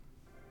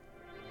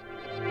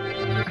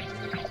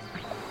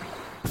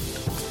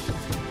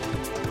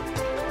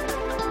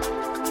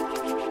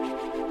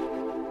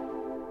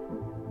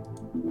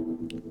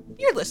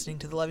listening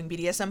to the Loving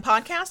BDSM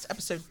podcast,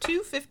 episode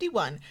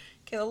 251.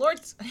 Kayla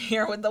Lords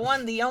here with the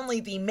one, the only,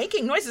 the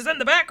making noises in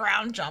the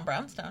background, John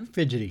Brownstone.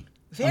 Fidgety.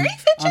 Very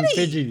fidgety. I'm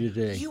fidgety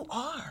today. You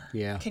are.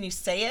 Yeah. Can you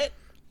say it?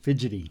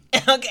 Fidgety.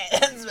 Okay,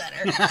 that's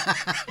better.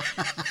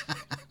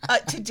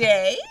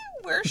 Today,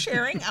 we're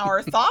sharing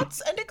our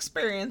thoughts and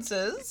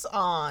experiences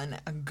on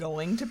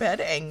going to bed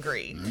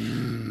angry.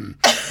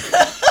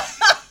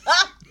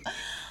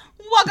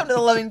 Welcome to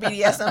the Loving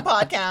BDSM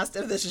podcast.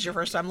 If this is your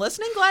first time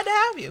listening, glad to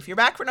have you. If you're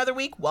back for another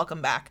week,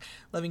 welcome back.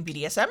 Loving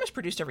BDSM is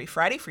produced every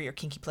Friday for your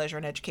kinky pleasure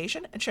and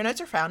education, and show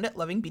notes are found at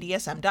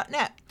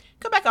lovingbdsm.net.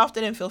 Come back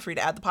often and feel free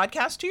to add the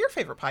podcast to your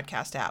favorite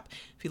podcast app.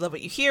 If you love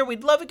what you hear,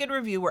 we'd love a good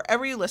review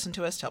wherever you listen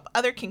to us to help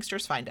other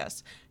kinksters find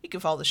us. You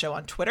can follow the show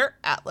on Twitter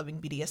at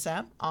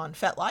LovingBDSM, on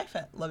FetLife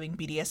at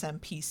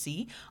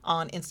LovingBDSMPC,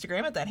 on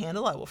Instagram at that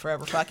handle I will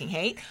forever fucking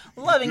hate,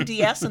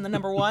 LovingDS and the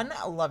number 1,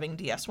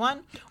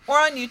 LovingDS1, or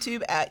on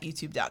YouTube at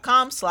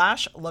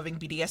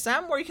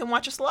youtube.com/LovingBDSM, where you can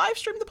watch us live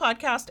stream the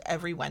podcast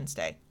every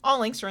Wednesday. All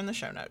links are in the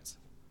show notes.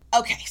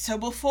 Okay, so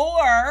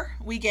before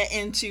we get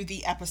into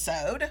the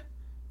episode,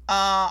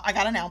 I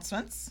got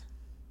announcements,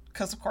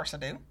 because of course I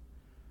do.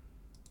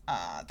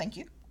 Thank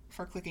you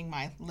for clicking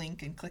my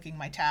link and clicking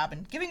my tab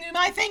and giving me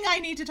my thing I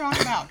need to talk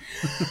about.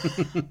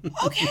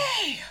 Okay.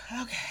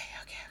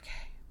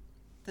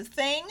 The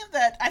thing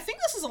that, I think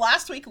this is the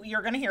last week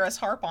you're going to hear us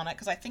harp on it,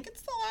 because I think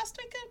it's the last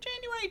week of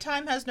January.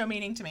 Time has no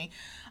meaning to me.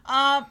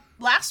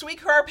 Last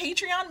week for our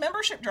Patreon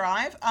membership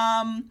drive,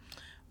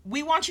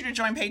 we want you to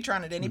join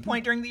Patreon at any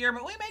point during the year,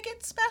 but we make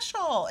it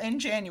special in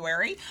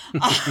January.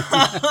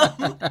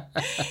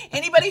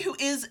 Anybody who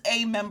is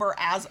a member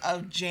as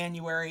of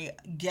January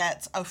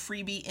gets a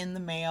freebie in the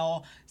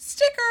mail.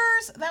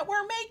 Stickers that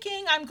we're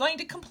making. I'm going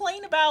to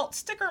complain about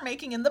sticker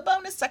making in the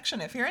bonus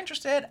section if you're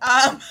interested.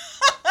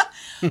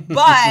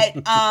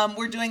 But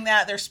we're doing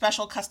that. There's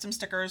special custom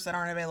stickers that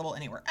aren't available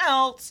anywhere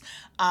else.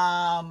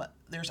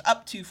 There's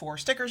up to 4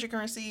 stickers you can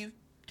receive.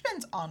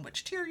 Depends on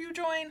which tier you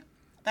join.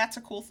 That's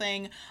a cool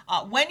thing.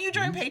 When you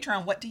join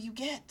Patreon, what do you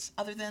get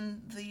other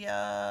than the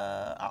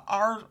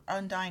our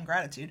undying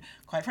gratitude,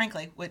 quite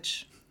frankly,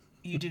 which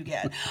you do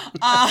get?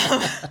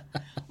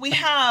 We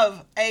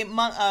have a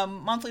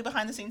monthly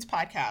behind-the-scenes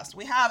podcast.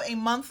 We have a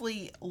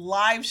monthly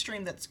live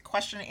stream that's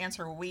question and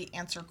answer, where we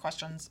answer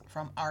questions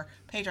from our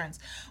patrons.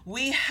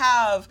 We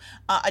have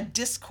a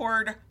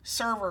Discord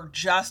server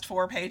just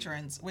for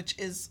patrons, which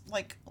is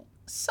like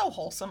so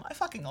wholesome. I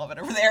fucking love it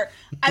over there.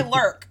 I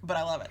lurk, but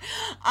I love it.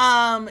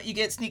 You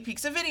get sneak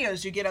peeks of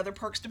videos. You get other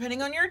perks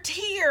depending on your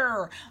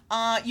tier.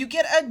 You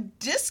get a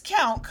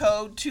discount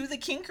code to the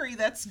Kinkery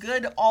that's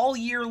good all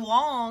year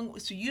long,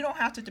 so you don't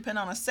have to depend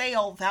on a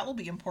sale. That will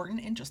be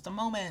important in just a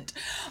moment.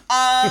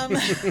 And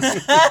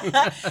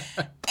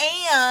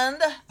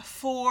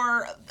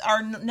for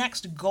our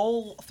next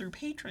goal through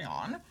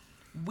Patreon,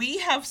 we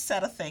have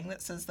set a thing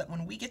that says that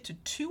when we get to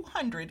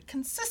 200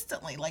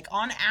 consistently, like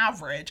on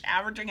average,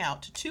 averaging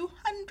out to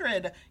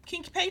 200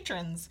 kink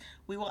patrons,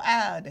 we will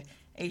add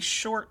a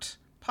short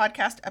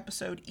podcast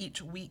episode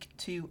each week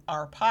to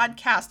our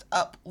podcast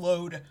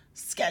upload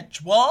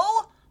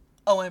schedule.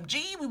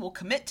 OMG, we will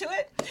commit to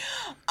it.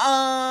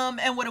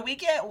 And what do we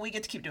get? We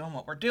get to keep doing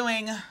what we're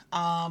doing.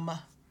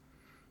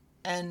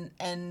 And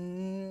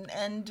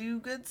do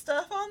good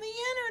stuff on the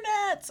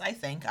internet, I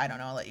think. I don't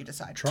know. I'll let you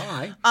decide.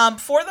 Try.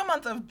 For the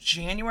month of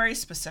January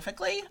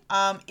specifically,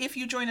 if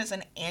you join as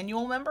an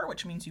annual member,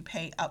 which means you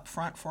pay up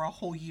front for a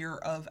whole year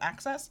of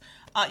access,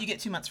 you get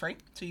 2 months free.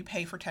 So you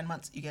pay for 10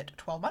 months, you get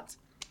 12 months.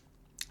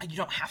 You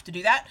don't have to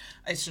do that.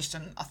 It's just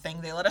a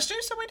thing they let us do,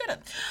 so we did it.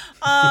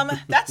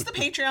 That's the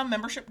Patreon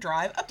membership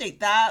drive update.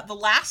 That the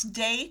last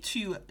day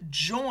to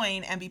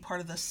join and be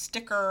part of the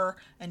sticker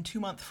and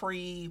 2-month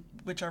free,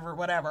 whichever,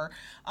 whatever,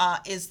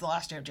 is the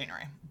last day of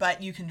January.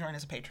 But you can join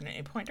as a patron at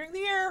any point during the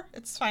year.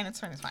 It's fine. And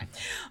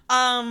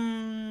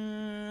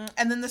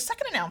then the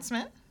second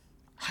announcement,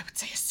 I would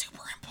say, is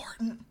super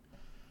important.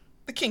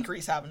 The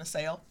Kinkery's having a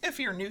sale. If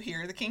you're new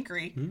here, the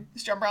Kinkery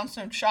is John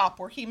Brownstone's shop,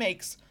 where he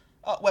makes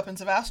weapons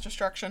of ass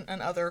destruction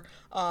and other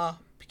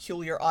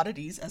peculiar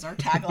oddities, as our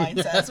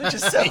tagline says, which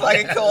is so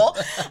fucking cool.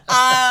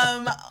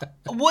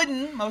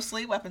 Wooden,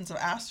 mostly, weapons of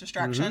ass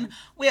destruction.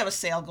 We have a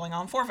sale going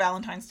on for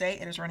Valentine's Day.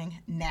 It is running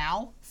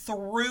now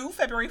through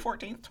February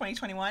 14th,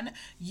 2021.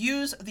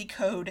 Use the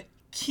code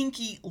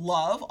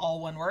KINKYLOVE, all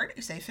one word.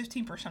 You save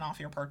 15% off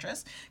your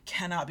purchase.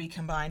 Cannot be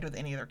combined with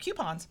any other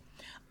coupons.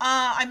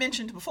 I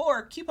mentioned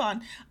before,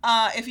 coupon.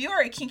 If you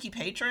are a kinky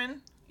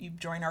patron, you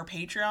join our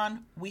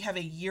Patreon, we have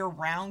a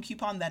year-round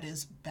coupon that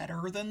is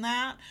better than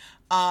that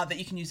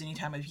you can use any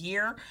time of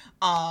year.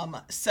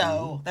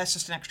 So that's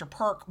just an extra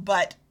perk.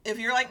 But if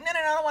you're like, no,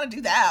 I don't want to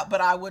do that,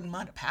 but I wouldn't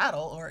mind a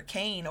paddle or a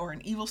cane or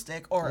an evil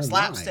stick or a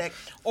slapstick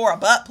or a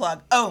butt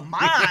plug. Oh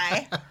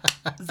my.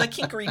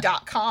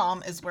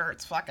 thekinkery.com is where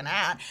it's fucking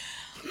at.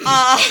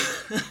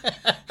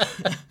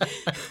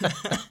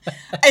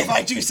 If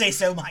I do say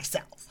so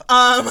myself.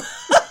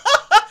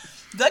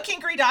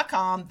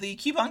 thekinkery.com. The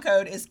coupon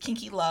code is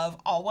KinkyLove,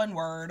 all one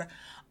word.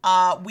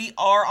 We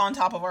are on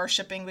top of our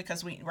shipping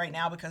because we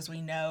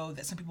know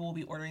that some people will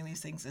be ordering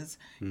these things as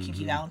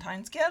kinky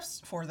Valentine's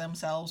gifts for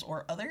themselves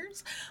or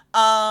others.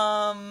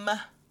 And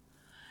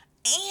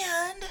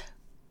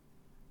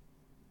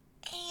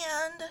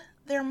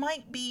there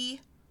might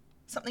be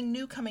something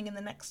new coming in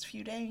the next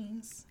few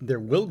days. There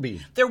will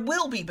be. But there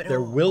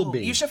will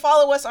be. You should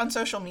follow us on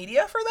social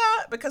media for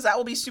that, because that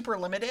will be super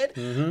limited.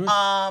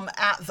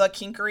 At The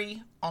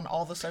Kinkery on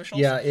all the socials.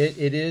 Yeah,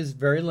 it is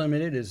very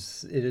limited. It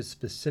is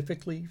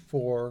specifically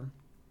for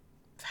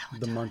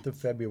the month of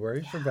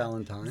February for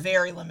Valentine's.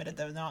 Very limited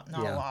though, not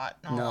a lot.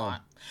 Not a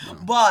lot. No.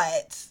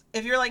 But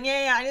if you're like,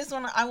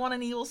 I want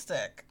an eagle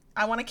stick,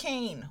 I want a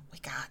cane, we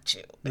got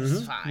you.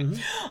 It's fine.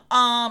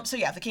 So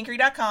yeah,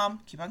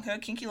 thekinkery.com, coupon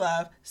code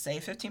KinkyLove,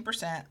 save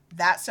 15%.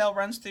 That sale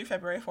runs through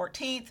February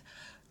 14th.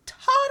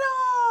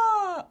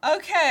 Ta-da!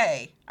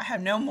 Okay, I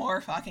have no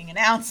more fucking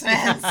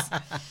announcements.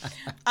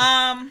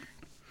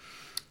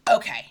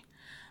 Okay.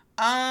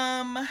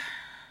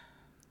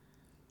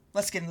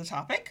 Let's get into the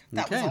topic.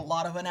 That was a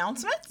lot of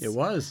announcements. It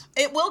was.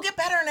 It will get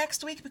better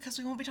next week because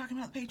we won't be talking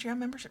about the Patreon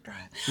membership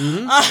drive.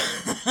 We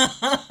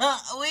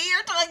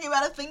are talking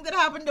about a thing that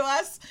happened to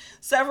us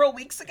several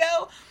weeks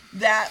ago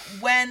that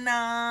when,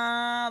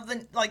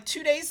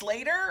 2 days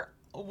later,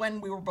 when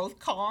we were both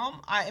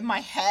calm, in my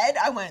head,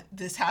 I went,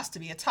 this has to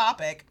be a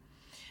topic.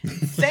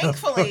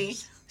 Thankfully,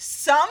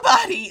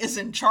 somebody is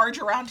in charge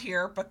around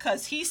here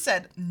because he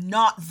said,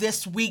 not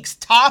this week's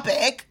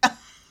topic.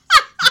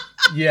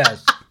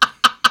 Yes.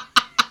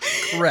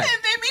 Correct.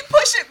 It made me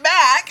push it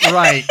back.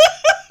 Right.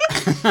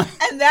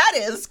 And that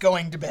is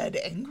going to bed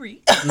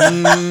angry.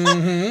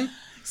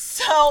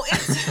 So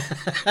it's...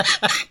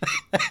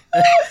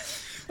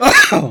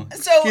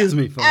 Excuse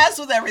me, folks. As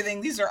with everything,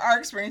 these are our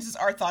experiences,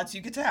 our thoughts.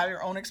 You get to have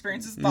your own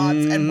experiences,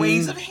 thoughts, and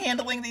ways of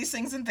handling these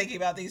things and thinking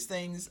about these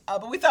things.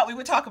 But we thought we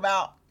would talk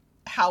about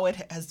how it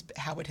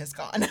has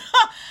gone.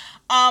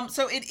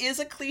 So it is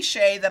a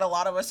cliche that a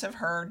lot of us have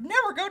heard,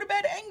 never go to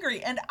bed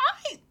angry. And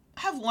I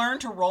have learned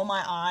to roll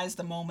my eyes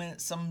the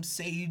moment some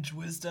sage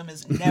wisdom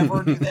is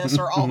never do this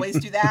or always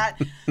do that.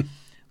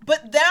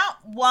 But that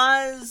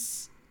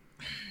was...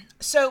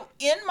 So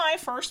in my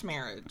first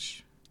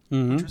marriage,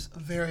 which was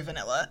very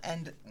vanilla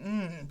and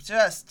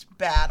just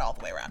bad all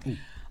the way around,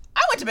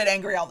 I went to bed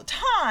angry all the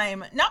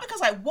time, not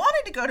because I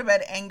wanted to go to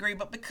bed angry,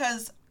 but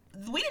because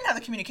we didn't have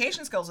the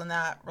communication skills in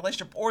that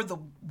relationship or the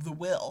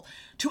will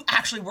to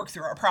actually work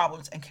through our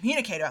problems and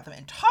communicate about them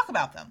and talk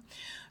about them.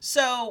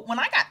 So when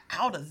I got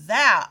out of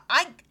that,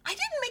 I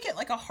didn't make it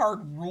like a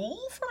hard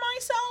rule for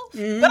myself,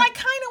 but I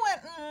kind of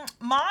went,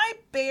 my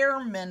bare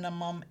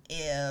minimum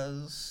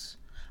is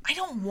I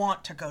don't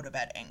want to go to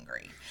bed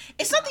angry.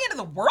 It's not the end of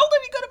the world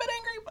if you go to bed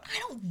angry, but I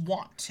don't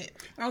want to.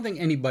 I don't think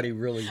anybody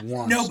really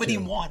wants to. Nobody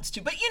wants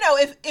to. But,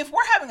 if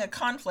we're having a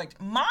conflict,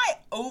 my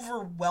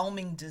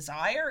overwhelming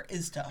desire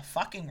is to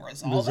fucking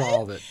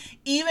resolve it.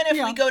 Even if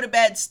we go to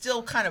bed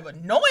still kind of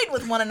annoyed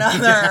with one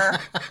another,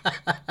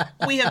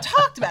 we have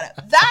talked about it.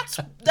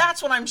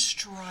 That's what I'm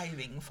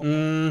striving for.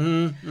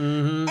 And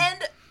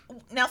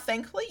now,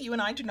 thankfully, you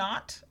and I do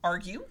not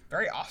argue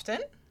very often.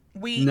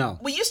 We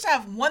used to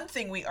have one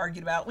thing we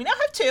argued about. We now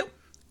have two.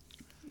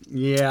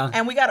 Yeah.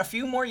 And we got a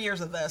few more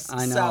years of this.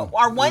 I know. So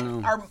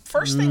our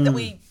first thing that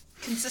we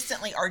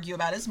consistently argue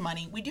about is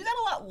money. We do that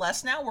a lot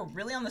less now. We're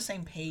really on the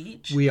same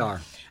page. We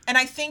are. And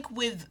I think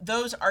with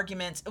those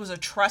arguments, it was a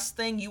trust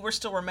thing. You were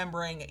still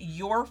remembering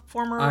your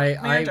former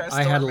marriage.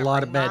 I had a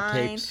lot of bad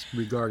tapes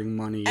regarding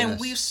money. And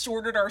we've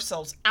sorted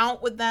ourselves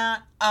out with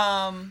that.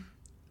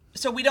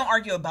 So we don't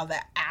argue about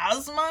that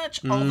as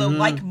much, although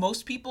like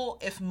most people,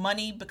 if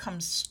money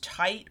becomes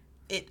tight,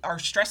 our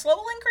stress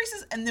level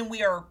increases, and then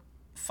we are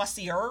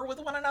fussier with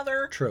one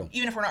another. True.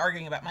 Even if we're not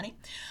arguing about money.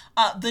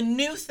 The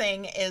new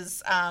thing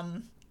is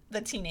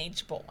the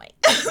teenage boy,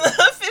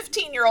 the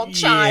 15-year-old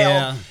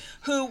child,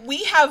 who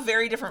we have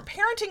very different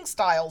parenting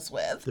styles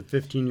with. The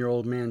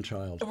 15-year-old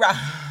man-child.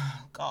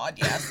 God,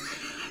 yes.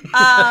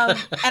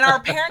 And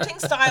our parenting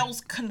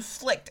styles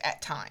conflict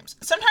at times.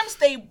 Sometimes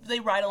they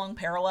ride along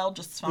parallel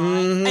just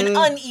fine. An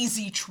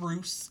uneasy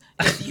truce,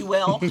 if you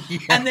will.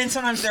 And then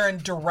sometimes they're in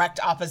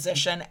direct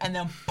opposition, and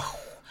then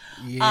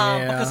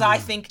because I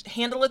think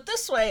handle it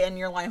this way and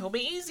your life will be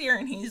easier,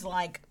 and he's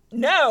like,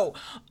 no.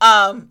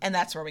 And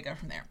that's where we go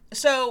from there.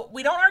 So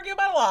we don't argue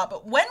about a lot,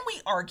 but when we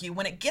argue,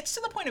 when it gets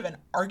to the point of an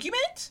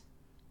argument,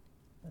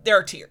 there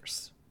are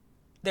tears.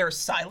 There's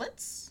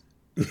silence.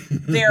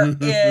 There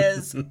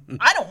is,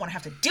 I don't want to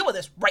have to deal with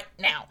this right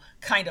now,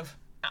 kind of.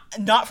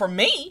 Not for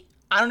me.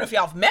 I don't know if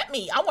y'all have met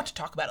me. I want to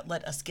talk about it.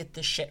 Let us get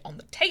this shit on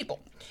the table.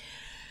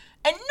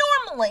 And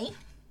normally,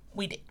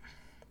 we did.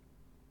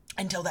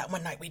 Until that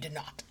one night, we did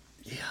not.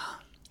 Yeah.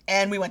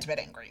 And we went to bed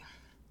angry.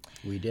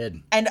 We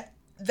did. And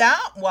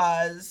that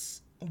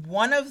was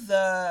one of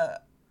the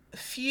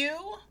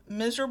few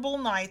miserable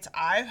nights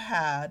I've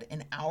had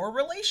in our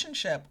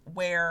relationship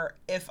where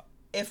if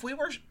we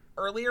were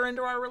earlier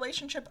into our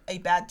relationship, a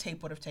bad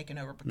tape would have taken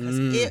over because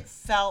it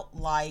felt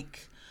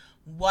like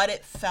what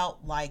it felt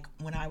like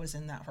when I was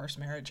in that first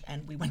marriage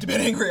and we went to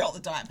bed angry all the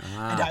time.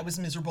 And I was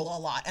miserable a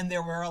lot. And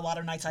there were a lot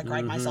of nights I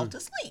cried myself to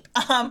sleep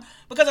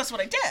because that's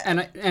what I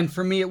did. And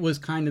for me, it was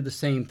kind of the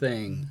same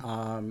thing.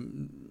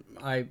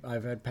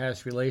 I've had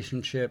past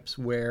relationships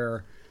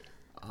where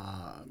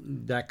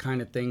that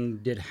kind of thing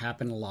did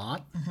happen a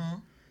lot.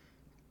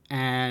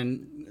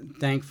 And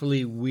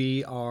thankfully,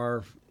 we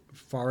are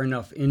far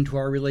enough into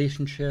our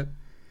relationship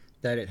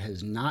that it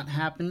has not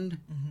happened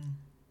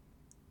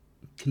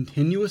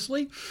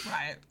continuously.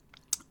 Right.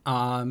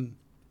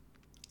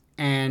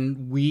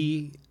 And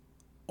we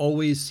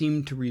always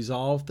seem to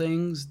resolve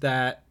things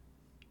that,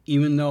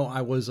 even though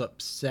I was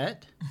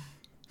upset.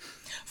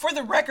 For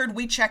the record,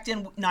 we checked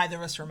in. Neither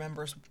of us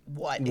remembers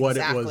what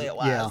exactly it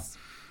was.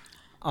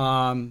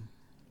 Yeah.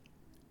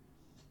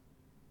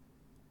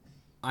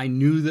 I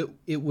knew that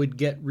it would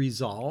get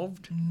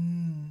resolved.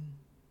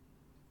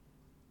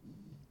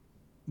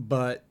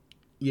 But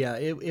yeah,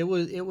 it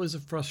was a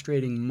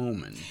frustrating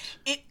moment.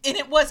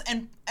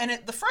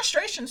 The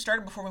frustration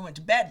started before we went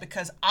to bed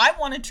because I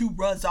wanted to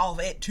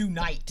resolve it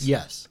tonight.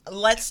 Yes.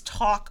 Let's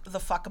talk the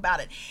fuck about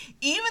it.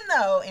 Even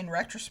though, in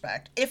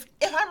retrospect, if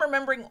I'm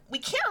remembering, we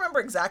can't remember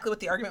exactly what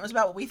the argument was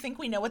about, but we think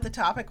we know what the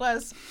topic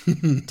was.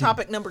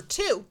 Topic number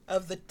 2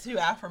 of the 2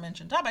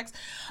 aforementioned topics.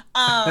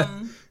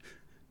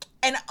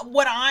 And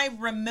what I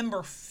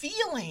remember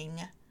feeling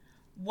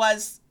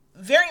was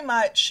very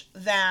much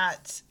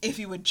that if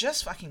you would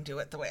just fucking do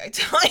it the way I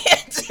tell you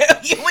to,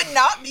 you would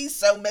not be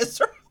so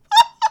miserable.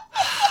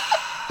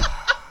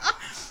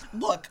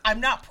 Look,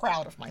 I'm not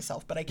proud of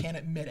myself, but I can't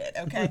admit it,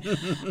 okay?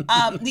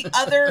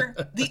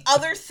 The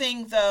other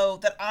thing, though,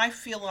 that I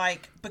feel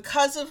like,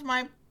 because of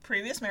my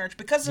previous marriage,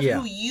 because of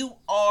who you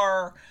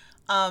are,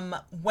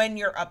 when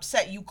you're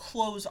upset, you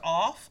close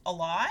off a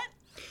lot.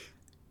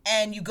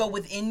 And you go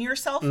within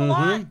yourself a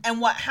lot. And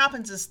what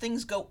happens is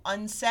things go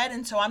unsaid.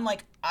 And so I'm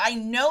like, I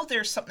know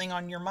there's something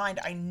on your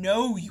mind. I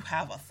know you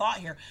have a thought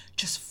here.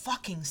 Just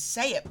fucking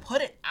say it.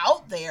 Put it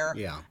out there.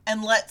 Yeah.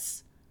 And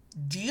let's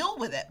deal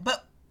with it.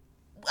 But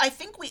I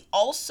think we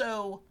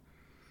also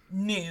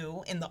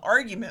knew in the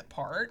argument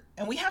part,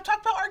 and we have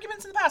talked about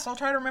arguments in the past. I'll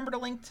try to remember to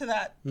link to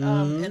that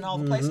in all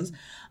the places.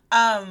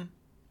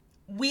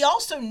 We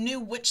also knew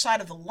which side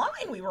of the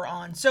line we were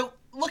on. So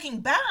looking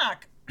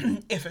back,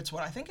 if it's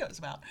what I think it was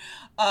about,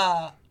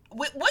 it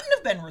wouldn't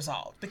have been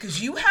resolved because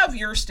you have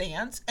your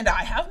stance and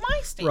I have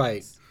my stance.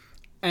 Right.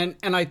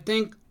 And I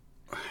think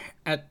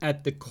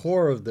at the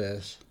core of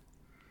this,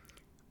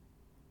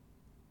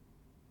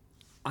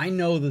 I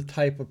know the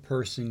type of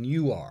person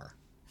you are.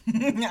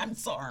 I'm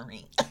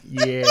sorry.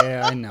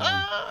 Yeah, I know.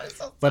 I'm so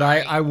sorry. But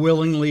I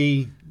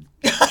willingly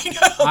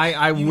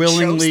I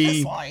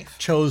willingly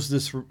chose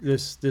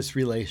this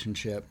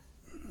relationship.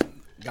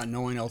 Got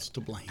no one else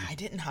to blame. I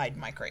didn't hide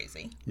my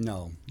crazy.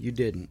 No, you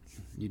didn't.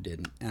 You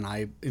didn't. And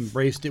I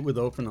embraced it with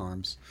open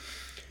arms.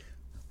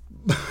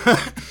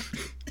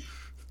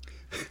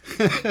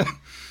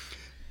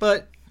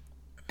 But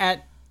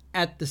at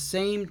the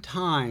same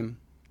time,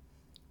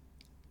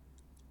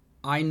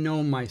 I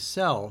know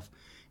myself,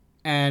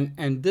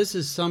 and this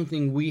is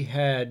something we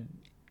had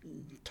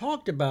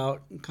talked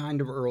about kind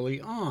of early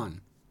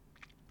on.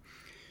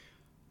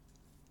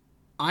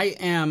 I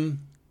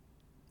am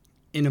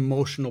an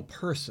emotional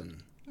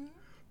person,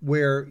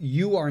 where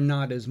you are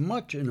not as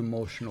much an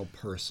emotional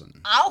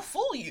person. I'll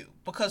fool you,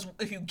 because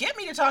if you get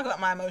me to talk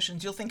about my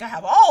emotions, you'll think I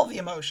have all the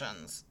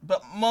emotions.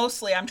 But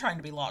mostly I'm trying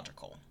to be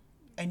logical.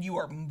 And you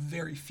are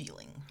very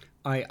feeling.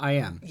 I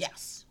am.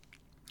 Yes.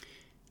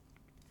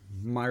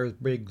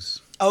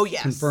 Myers-Briggs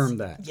yes. confirmed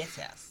that. Yes,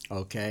 yes.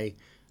 Okay.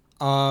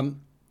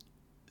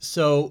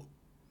 So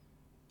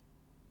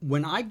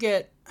when I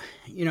get,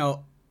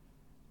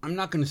 I'm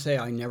not going to say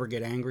I never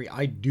get angry.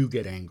 I do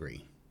get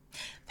angry.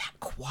 That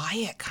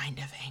quiet kind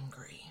of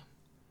angry.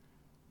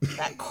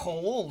 That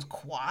cold,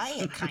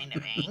 quiet kind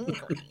of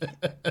angry.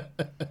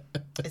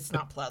 It's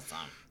not pleasant.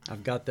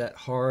 I've got that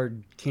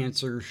hard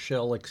cancer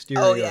shell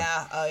exterior. Oh,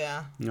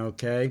 yeah.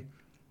 Okay.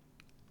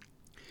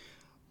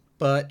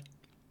 But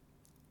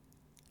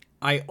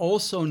I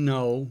also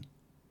know,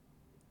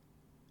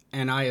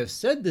 and I have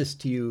said this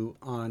to you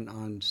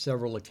on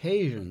several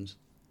occasions,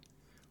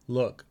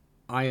 look,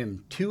 I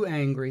am too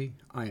angry.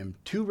 I am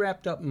too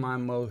wrapped up in my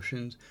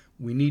emotions.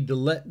 We need to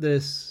let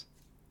this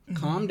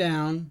calm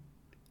down,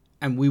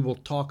 and we will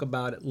talk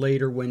about it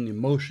later when the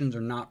emotions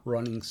are not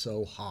running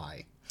so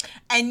high.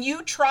 And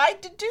you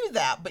tried to do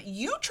that, but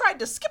you tried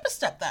to skip a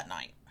step that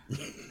night.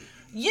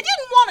 You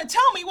didn't want to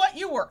tell me what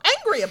you were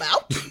angry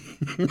about.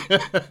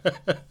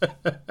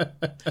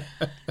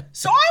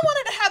 So I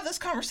wanted to have this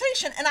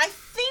conversation, and I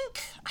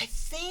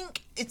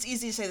think it's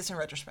easy to say this in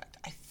retrospect.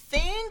 I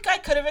think I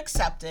could have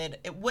accepted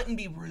it wouldn't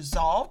be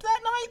resolved that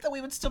night, that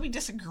we would still be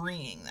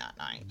disagreeing that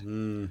night.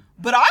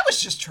 But I was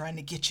just trying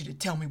to get you to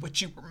tell me what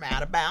you were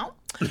mad about.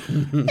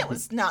 It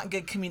was not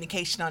good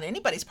communication on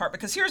anybody's part,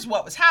 because here's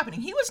what was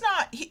happening.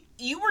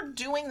 You were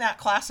doing that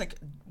classic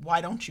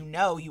why don't you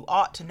know? You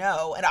ought to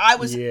know. And I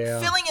was Yeah.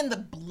 filling in the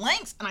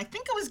blanks, and I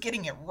think I was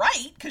getting it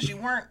right because you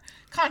weren't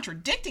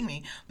contradicting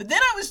me. But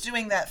then I was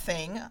doing that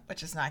thing,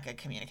 which is not good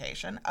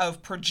communication,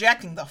 of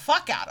projecting the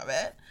fuck out of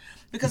it,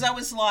 because I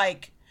was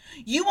like,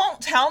 you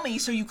won't tell me,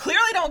 so you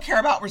clearly don't care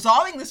about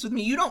resolving this with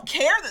me. You don't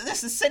care that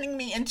this is sending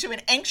me into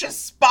an anxious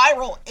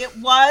spiral. It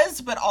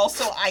was, but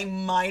also I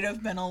might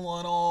have been a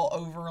little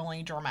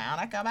overly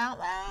dramatic about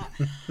that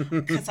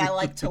because I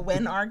like to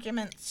win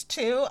arguments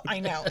too. I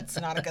know it's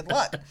not a good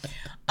look.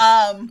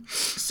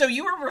 So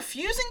you were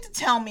refusing to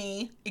tell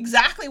me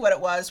exactly what it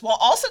was while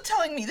also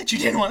telling me that you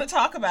didn't want to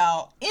talk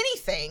about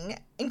anything,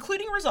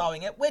 including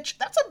resolving it, which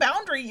that's a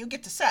boundary you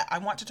get to set. I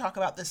want to talk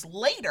about this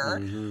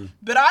later,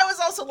 but I was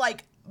also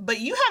like,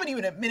 but you haven't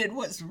even admitted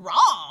what's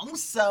wrong.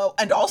 So,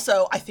 and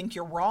also, I think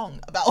you're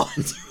wrong about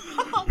what's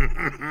wrong. It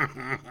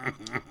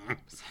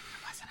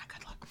wasn't a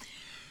good look.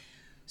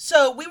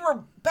 So we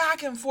were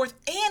back and forth,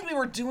 and we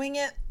were doing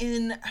it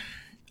in,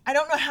 I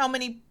don't know how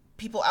many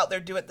people out there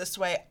do it this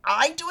way.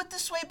 I do it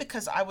this way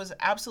because I was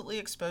absolutely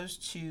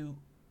exposed to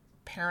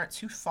parents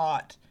who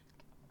fought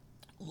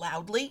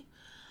loudly.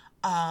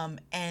 And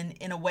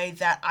in a way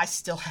that I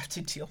still have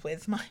to deal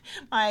with.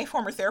 My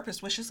former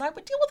therapist wishes I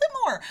would deal with it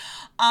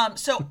more.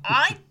 So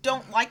I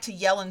don't like to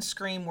yell and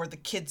scream where the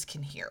kids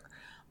can hear.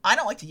 I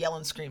don't like to yell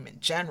and scream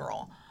in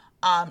general.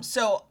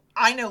 So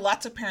I know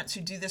lots of parents who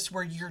do this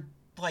where you're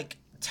like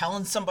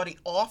telling somebody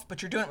off,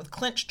 but you're doing it with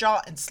clenched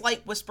jaw and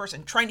slight whispers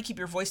and trying to keep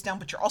your voice down,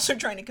 but you're also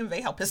trying to convey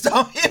how pissed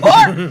off you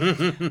are.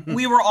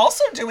 We were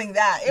also doing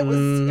that. It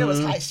was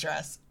high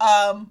stress.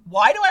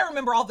 Why do I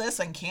remember all this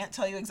and can't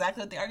tell you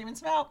exactly what the argument's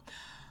about?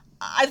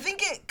 I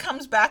think it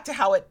comes back to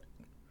how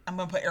I'm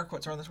going to put air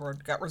quotes around this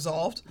word, got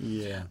resolved.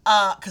 Yeah.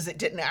 Because it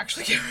didn't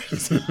actually get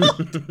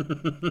resolved.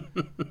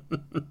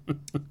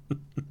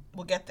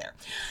 We'll get there.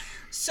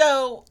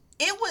 So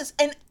it was,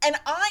 and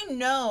I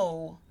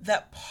know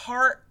that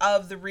part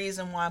of the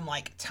reason why I'm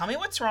like, tell me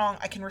what's wrong.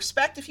 I can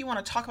respect if you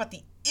want to talk about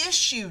the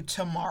issue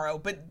tomorrow,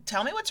 but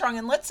tell me what's wrong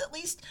and let's at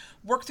least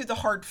work through the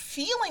hard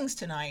feelings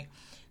tonight.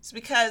 It's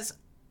because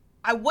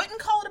I wouldn't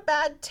call it a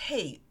bad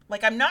tape.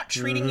 Like, I'm not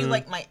treating you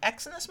like my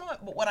ex in this moment,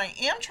 but what I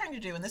am trying to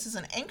do, and this is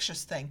an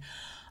anxious thing,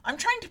 I'm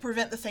trying to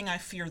prevent the thing I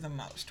fear the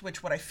most,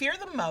 which what I fear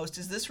the most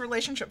is this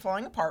relationship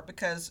falling apart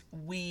because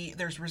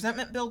there's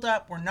resentment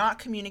buildup, we're not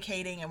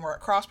communicating, and we're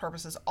at cross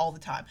purposes all the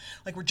time.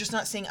 Like, we're just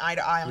not seeing eye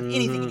to eye on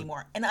anything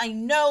anymore. And I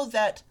know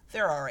that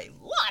there are a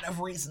lot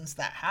of reasons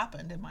that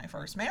happened in my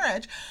first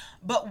marriage,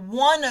 but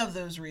one of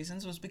those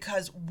reasons was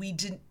because we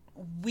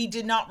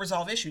did not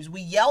resolve issues.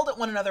 We yelled at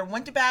one another,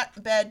 went to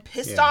bed,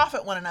 pissed off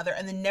at one another,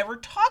 and then never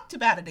talked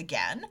about it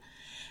again.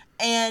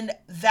 And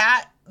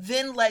that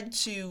then led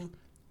to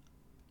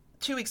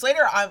 2 weeks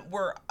later,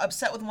 we're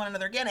upset with one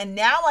another again. And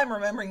now I'm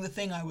remembering the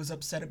thing I was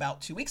upset about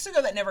 2 weeks ago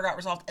that never got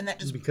resolved. And that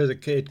just... Because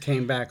it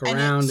came back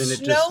around and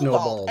it just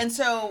snowballed. And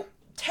so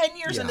 10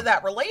 years into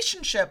that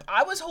relationship,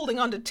 I was holding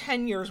on to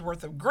 10 years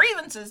worth of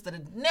grievances that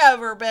had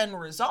never been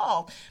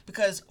resolved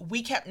because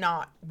we kept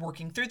not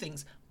working through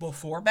things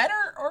before bed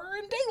or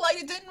in daylight.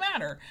 It didn't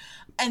matter.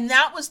 And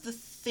that was the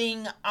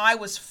thing I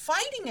was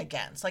fighting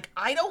against. Like,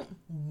 I don't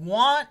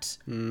want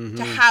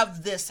to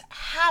have this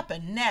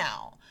happen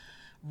now.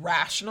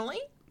 Rationally,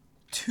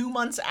 2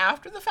 months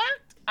after the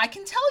fact, I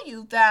can tell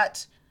you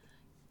that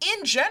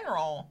in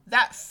general,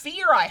 that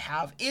fear I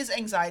have is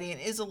anxiety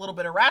and is a little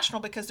bit irrational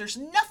because there's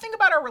nothing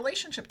about our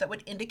relationship that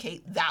would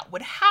indicate that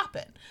would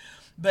happen.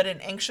 But an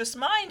anxious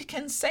mind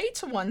can say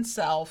to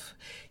oneself,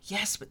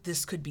 yes, but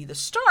this could be the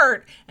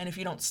start. And if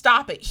you don't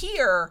stop it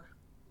here,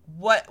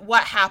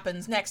 what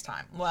happens next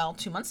time? Well,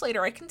 2 months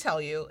later, I can tell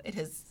you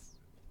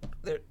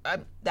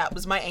that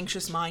was my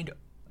anxious mind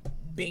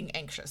being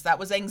anxious. That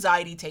was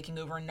anxiety taking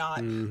over and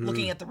not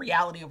looking at the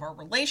reality of our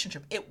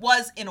relationship. It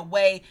was, in a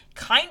way,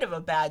 kind of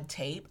a bad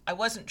tape. I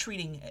wasn't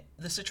treating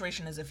the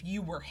situation as if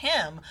you were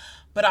him,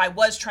 but I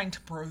was trying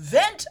to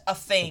prevent a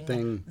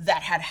thing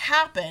that had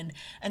happened.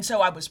 And so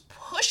I was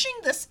pushing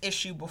this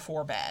issue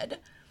before bed,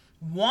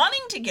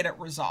 wanting to get it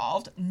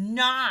resolved,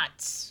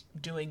 not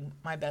doing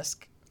my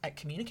best at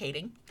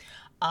communicating.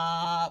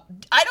 I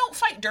don't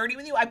fight dirty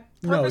with you.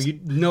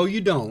 No, you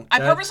don't. I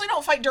purposely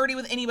don't fight dirty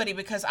with anybody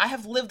because I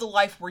have lived a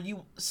life where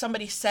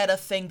somebody said a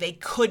thing they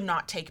could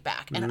not take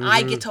back. And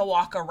I get to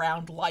walk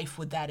around life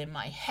with that in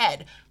my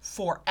head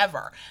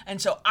forever. And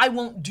so I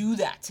won't do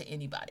that to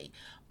anybody.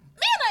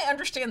 Man, I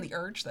understand the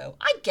urge, though.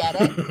 I get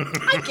it.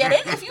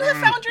 If you have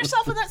found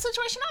yourself in that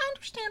situation, I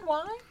understand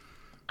why.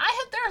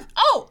 I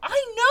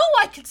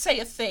know I could say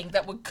a thing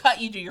that would cut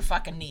you to your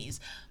fucking knees.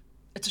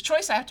 It's a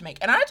choice I have to make.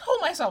 And I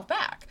told myself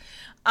back.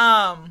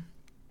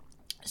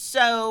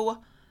 So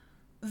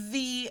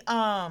the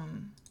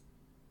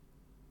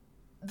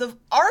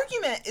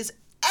argument is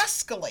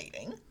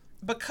escalating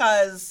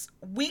because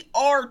we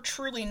are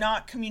truly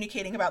not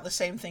communicating about the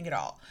same thing at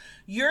all.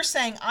 You're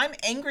saying, I'm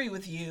angry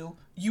with you.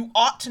 You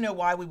ought to know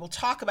why. We will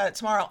talk about it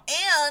tomorrow.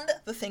 And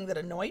the thing that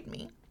annoyed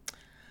me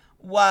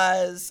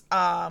was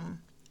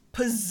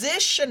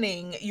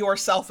positioning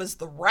yourself as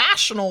the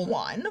rational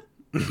one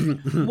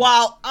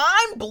while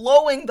I'm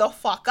blowing the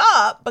fuck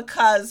up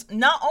because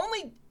not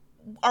only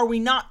are we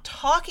not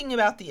talking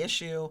about the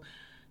issue,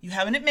 you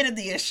haven't admitted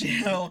the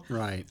issue.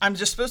 Right. I'm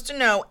just supposed to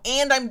know,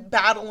 and I'm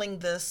battling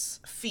this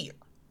fear,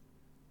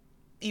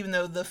 even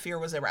though the fear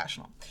was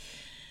irrational.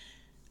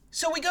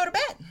 So we go to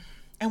bed,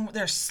 and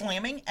there's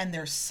slamming, and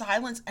there's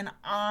silence, and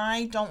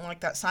I don't like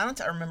that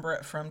silence. I remember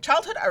it from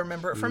childhood. I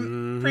remember it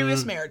from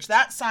previous marriage.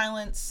 That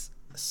silence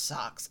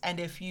sucks. And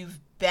if you've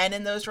been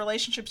in those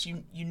relationships,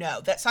 you know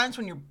that silence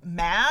when you're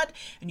mad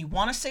and you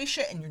want to say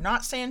shit and you're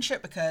not saying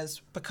shit because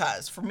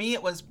for me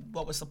it was,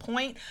 what was the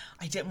point?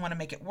 I didn't want to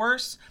make it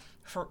worse.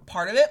 For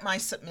part of it, my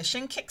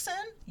submission kicks in.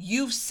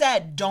 You've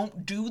said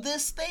don't do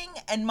this thing,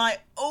 and my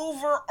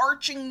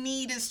overarching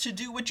need is to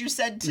do what you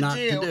said to Not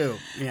do. to do.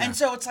 Yeah. And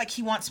so it's like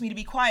he wants me to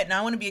be quiet, and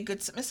I want to be a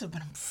good submissive,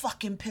 but I'm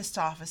fucking pissed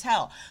off as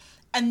hell.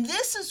 And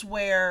this is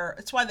where,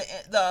 it's why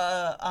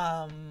the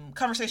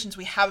conversations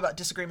we have about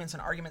disagreements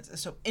and arguments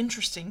is so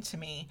interesting to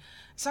me.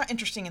 It's not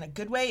interesting in a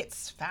good way.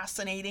 It's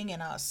fascinating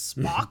in a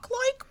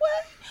Spock-like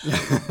way.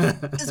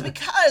 Is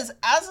because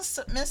as a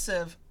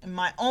submissive, in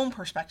my own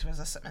perspective as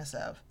a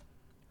submissive,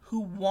 who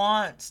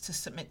wants to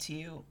submit to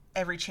you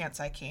every chance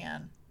I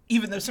can,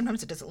 even though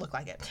sometimes it doesn't look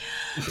like it,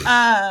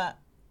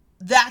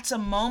 that's a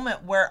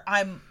moment where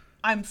I'm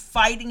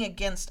fighting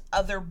against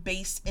other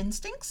base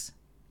instincts.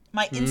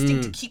 My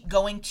instinct to keep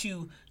going,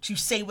 to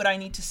say what I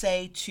need to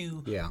say,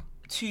 to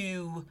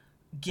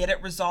get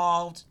it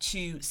resolved,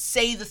 to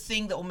say the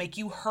thing that will make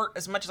you hurt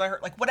as much as I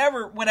hurt, like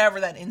whatever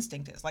that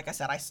instinct is. Like I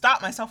said, I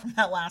stopped myself from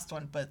that last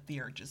one, but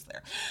the urge is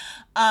there.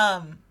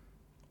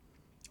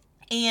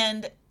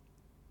 And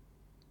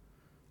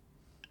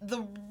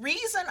the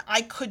reason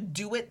I could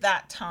do it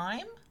that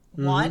time,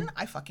 one,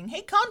 I fucking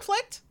hate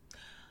conflict.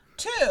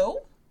 Two,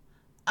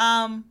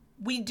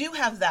 we do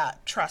have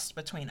that trust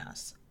between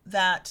us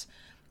that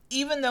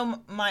even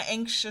though my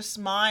anxious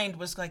mind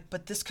was like,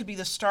 but this could be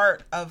the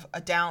start of a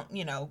down,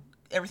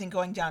 everything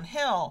going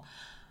downhill,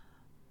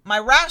 my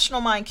rational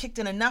mind kicked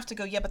in enough to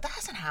go, yeah, but that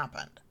hasn't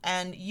happened.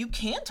 And you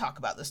can talk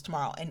about this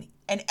tomorrow.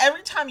 And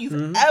every time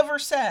you've ever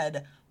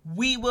said,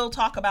 we will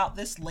talk about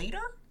this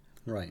later,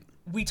 right,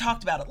 we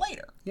talked about it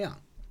later. Yeah.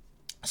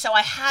 So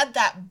I had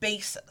that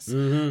basis.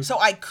 So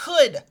I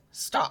could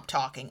stop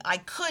talking. I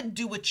could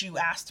do what you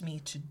asked me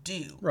to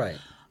do. Right.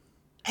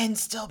 And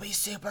still be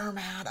super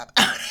mad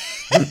about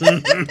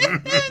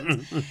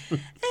it.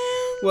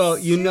 Well,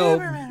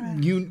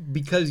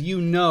 because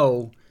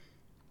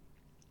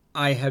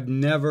I have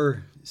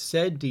never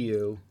said to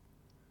you,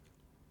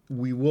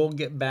 we will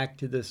get back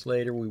to this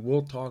later, we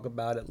will talk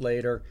about it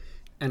later,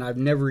 and I've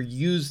never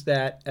used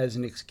that as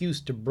an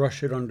excuse to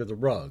brush it under the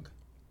rug.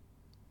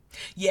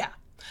 Yeah.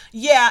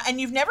 Yeah,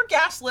 and you've never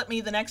gaslit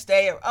me the next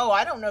day, oh,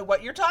 I don't know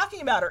what you're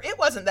talking about, or it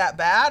wasn't that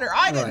bad, or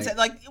I didn't say,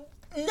 like,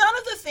 none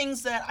of the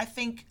things that I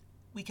think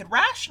we could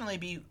rationally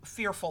be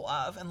fearful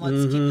of, and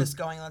let's keep this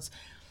going,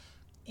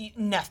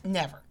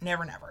 never.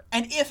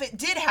 And if it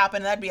did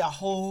happen, that'd be a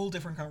whole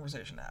different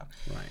conversation now.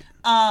 Right.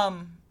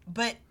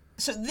 But,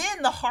 so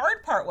then the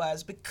hard part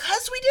was,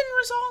 because we didn't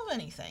resolve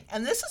anything,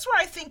 and this is where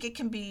I think it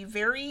can be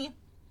very,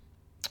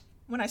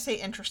 when I say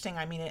interesting,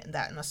 I mean it in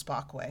a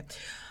Spock way,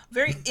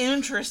 very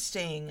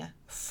interesting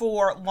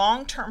for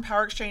long-term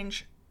power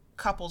exchange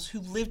couples who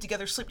live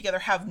together, sleep together,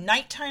 have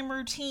nighttime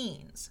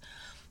routines.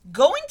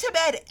 Going to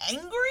bed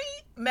angry,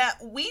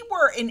 Matt, we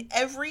were in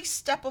every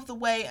step of the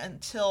way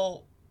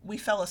until we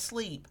fell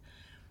asleep,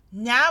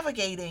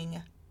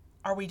 navigating,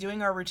 are we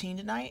doing our routine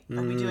tonight?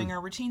 Are we doing our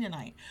routine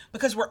tonight?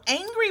 Because we're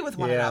angry with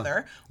one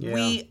another. Yeah.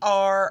 We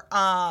are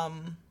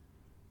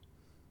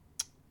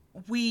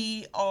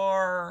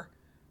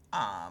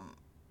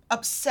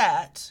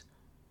upset.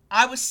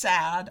 I was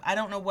sad. I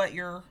don't know what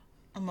your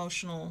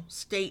emotional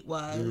state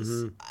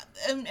was.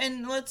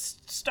 And let's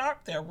start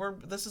there.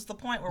 This is the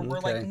point where we're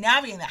like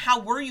navigating that.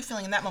 How were you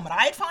feeling in that moment?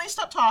 I had finally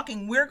stopped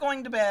talking. We're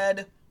going to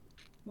bed.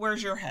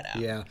 Where's your head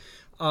at? Yeah.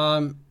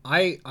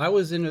 I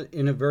was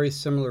in a very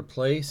similar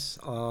place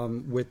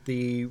with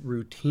the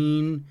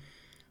routine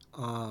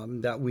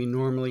that we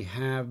normally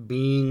have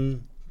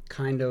being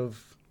kind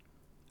of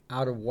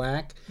out of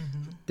whack.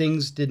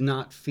 Things did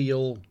not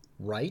feel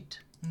right.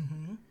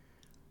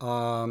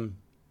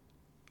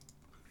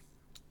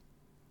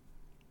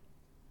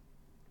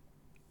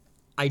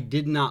 I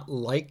did not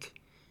like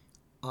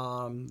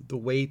the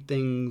way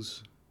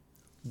things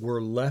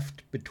were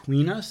left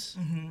between us.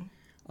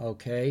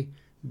 Okay,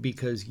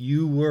 because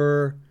you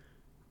were,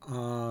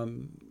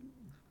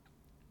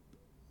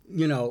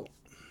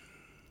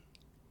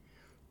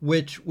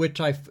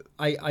 which I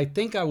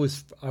think I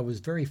was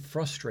very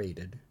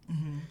frustrated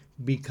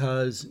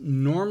because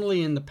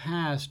normally in the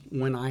past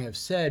when I have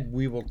said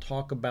we will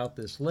talk about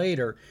this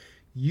later,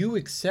 you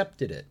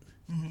accepted it.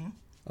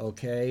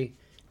 Okay.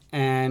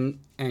 And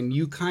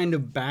you kind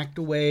of backed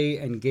away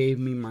and gave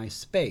me my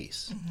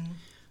space.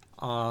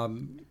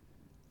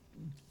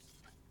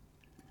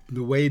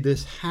 The way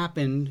this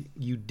happened,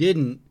 you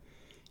didn't,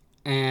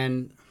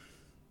 and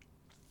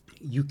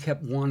you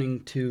kept wanting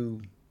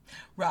to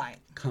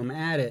come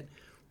at it,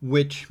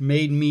 which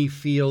made me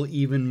feel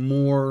even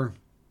more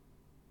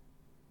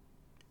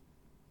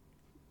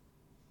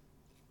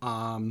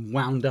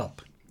wound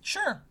up.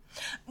 Sure.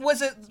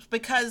 Was it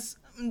because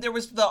there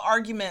was the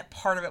argument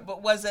part of it,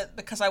 but was it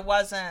because I don't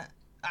want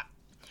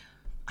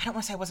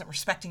to say I wasn't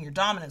respecting your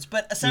dominance,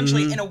 but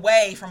essentially in a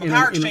way, from a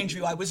power exchange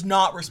view, I was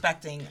not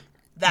respecting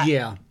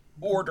that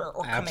order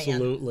or command.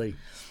 Absolutely.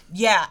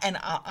 Yeah, and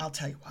I'll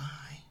tell you why.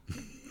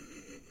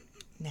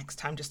 Next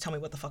time, just tell me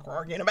what the fuck we're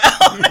arguing about.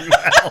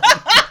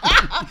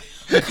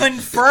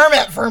 Confirm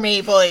it for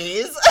me,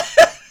 please.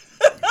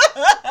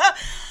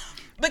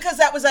 Because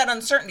that was that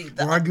uncertainty.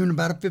 We're arguing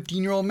about a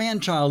 15-year-old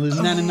man-child.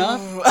 Isn't that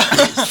enough?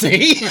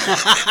 See?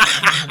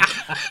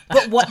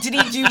 But what did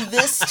he do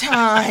this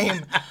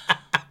time?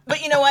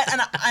 But you know what?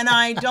 And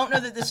I don't know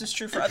that this is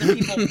true for other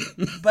people,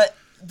 but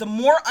the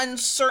more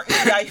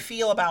uncertainty I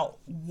feel about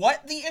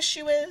what the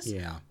issue is,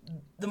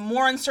 the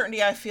more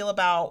uncertainty I feel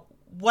about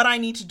what I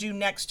need to do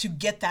next to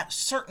get that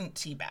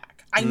certainty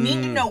back. I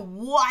need to know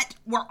what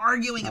we're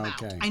arguing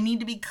about. Okay. I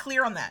need to be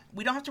clear on that.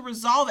 We don't have to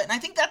resolve it. And I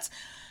think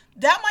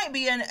that might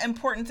be an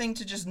important thing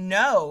to just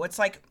know. It's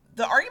like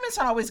the argument's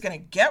not always going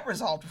to get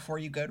resolved before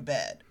you go to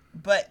bed.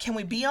 But can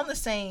we be on the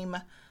same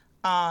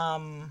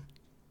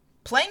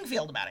playing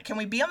field about it? Can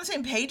we be on the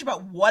same page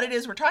about what it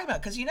is we're talking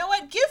about? Because you know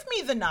what? Give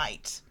me the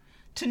night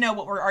to know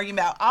what we're arguing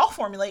about. I'll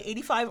formulate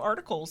 85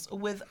 articles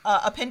with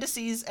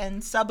appendices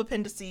and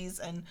sub-appendices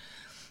and,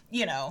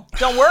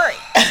 don't worry.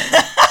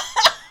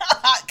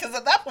 Because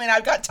at that point,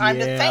 I've got time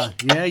to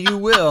think. Yeah, you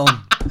will.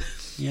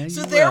 Yeah,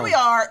 so there we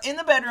are in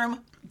the bedroom,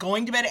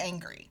 going to bed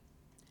angry.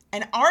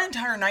 And our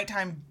entire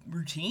nighttime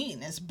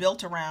routine is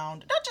built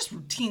around not just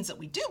routines that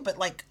we do, but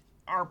like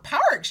our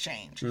power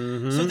exchange.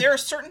 Mm-hmm. So there are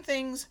certain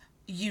things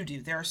you do.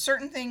 There are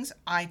certain things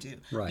I do.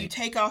 Right. You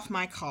take off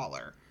my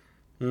collar.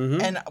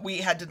 Mm-hmm. And we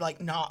had to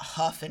like not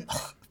huff and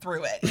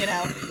through it,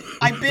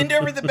 I bend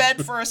over the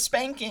bed for a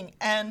spanking,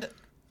 and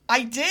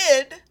I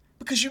did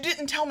because you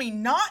didn't tell me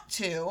not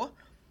to,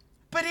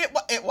 but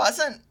it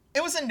wasn't.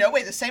 It was in no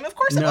way the same. Of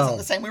course, it wasn't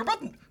the same. We were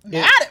both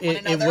mad at one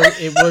another.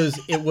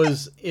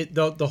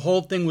 The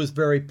whole thing was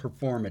very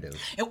performative.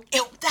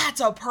 That's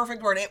a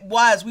perfect word. It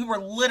was. We were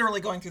literally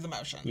going through the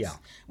motions. Yeah.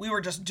 We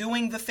were just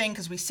doing the thing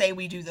because we say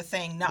we do the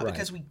thing, not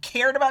because we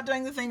cared about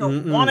doing the thing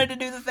or wanted to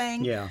do the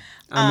thing. Yeah.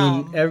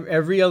 I mean,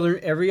 every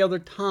other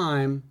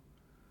time,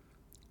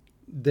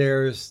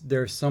 there's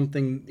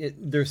something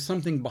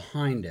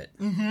behind it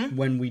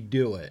when we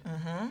do it.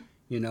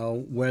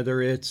 Mm-hmm.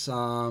 Whether it's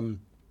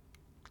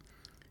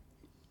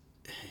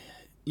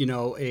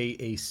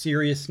a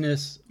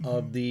seriousness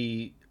of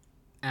the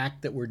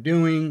act that we're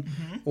doing,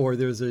 or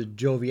there's a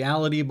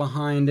joviality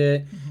behind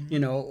it,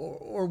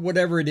 or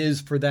whatever it is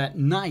for that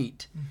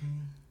night.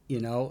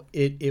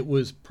 It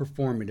was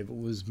performative.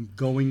 It was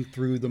going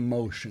through the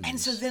motions. And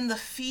so then the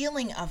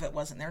feeling of it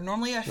wasn't there.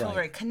 Normally I feel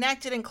very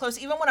connected and close.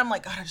 Even when I'm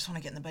like, God, I just want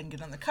to get in the bed and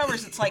get on the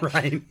covers. It's like,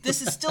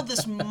 this is still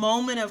this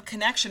moment of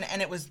connection.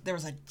 And there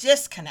was a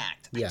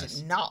disconnect. Yes. I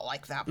did not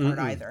like that part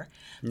either.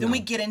 Then we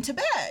get into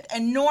bed.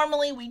 And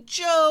normally we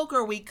joke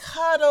or we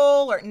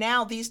cuddle, or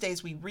now these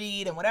days we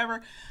read and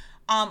whatever.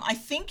 I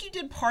think you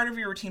did part of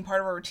your routine.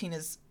 Part of our routine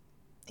is,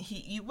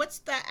 what's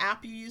that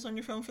app you use on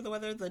your phone for the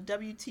weather? The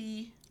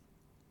WT...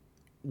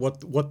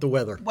 What the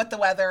weather? What the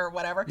weather or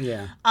whatever.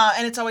 Yeah.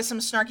 And it's always some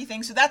snarky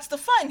thing. So that's the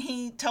fun.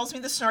 He tells me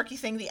the snarky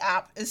thing the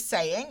app is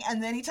saying,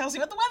 and then he tells me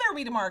what the weather will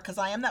be tomorrow, because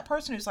I am that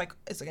person who's like,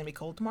 is it going to be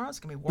cold tomorrow? Is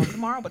it going to be warm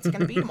tomorrow? What's it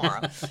going to be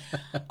tomorrow?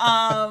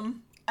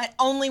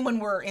 Only when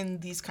we're in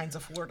these kinds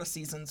of Florida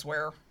seasons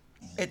where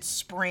it's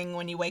spring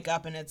when you wake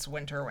up and it's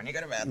winter when you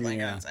go to bed. Like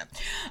that's it.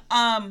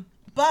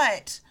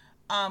 But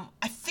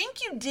I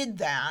think you did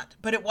that,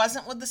 but it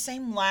wasn't with the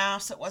same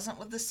laughs. It wasn't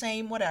with the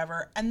same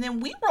whatever. And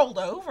then we rolled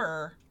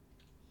over.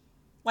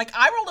 Like,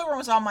 I rolled over and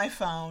was on my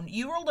phone.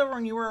 You rolled over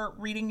and you were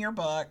reading your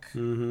book.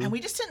 And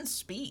we just didn't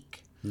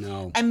speak.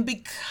 No. And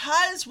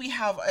because we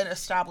have an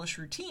established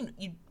routine,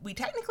 we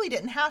technically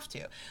didn't have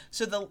to.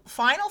 So the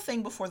final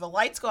thing before the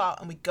lights go out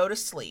and we go to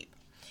sleep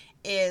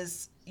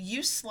is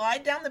you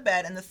slide down the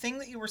bed, and the thing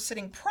that you were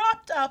sitting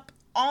propped up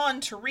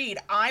on to read,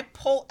 I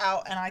pull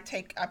out and I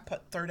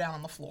throw down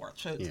on the floor.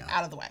 So it's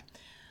out of the way.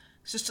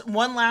 It's just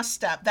one last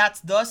step. That's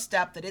the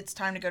step that it's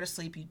time to go to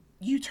sleep.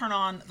 You turn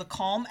on the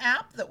Calm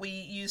app that we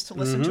use to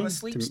listen to a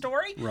sleep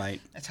story.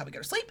 Right. That's how we go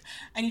to sleep.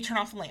 And you turn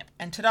off the lamp.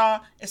 And ta-da,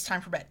 it's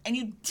time for bed. And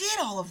you did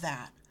all of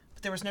that.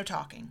 But there was no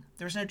talking.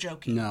 There was no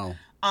joking. No.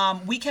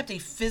 We kept a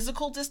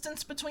physical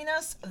distance between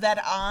us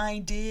that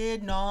I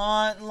did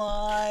not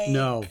like.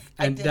 No.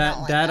 And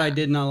that I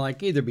did not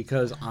like either,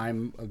 because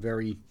I'm a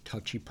very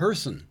touchy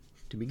person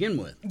to begin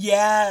with.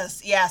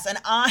 Yes. And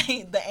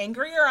the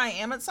angrier I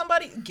am at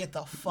somebody, get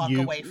the fuck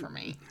away from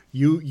me.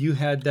 You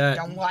had that.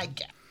 Don't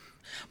like it.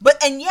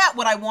 And yet,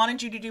 what I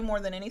wanted you to do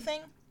more than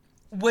anything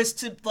was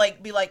to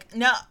be like,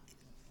 no,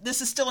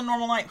 this is still a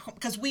normal night,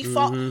 because we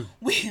fought.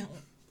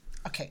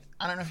 Okay,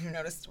 I don't know if you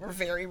noticed, we're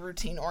very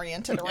routine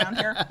oriented around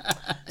here.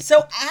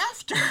 So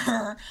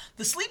after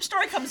the sleep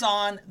story comes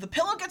on, the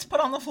pillow gets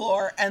put on the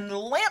floor, and the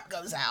lamp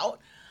goes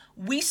out,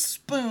 We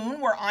spoon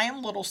where I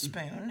am Little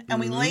Spoon, and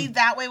we lay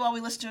that way while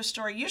we listen to a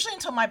story, usually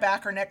until my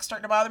back or neck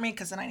start to bother me,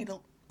 because then I need to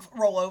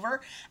roll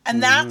over.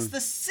 And that's the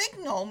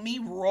signal. Me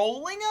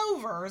rolling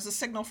over is a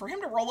signal for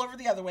him to roll over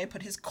the other way,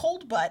 put his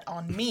cold butt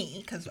on me,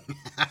 because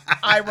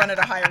I run at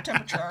a higher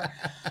temperature.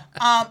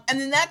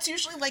 And then that's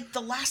usually like the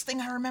last thing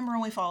I remember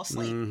when we fall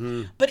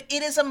asleep. But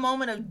it is a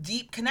moment of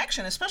deep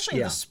connection, especially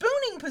in the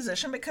spooning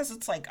position, because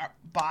it's like our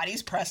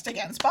bodies pressed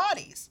against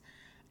bodies.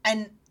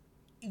 And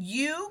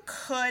you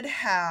could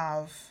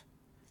have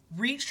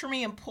reached for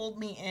me and pulled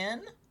me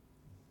in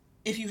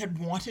if you had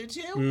wanted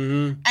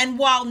to. And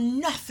while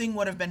nothing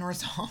would have been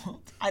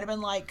resolved, I'd have been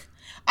like,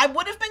 I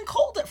would have been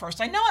cold at first.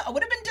 I know I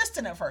would have been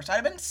distant at first. I'd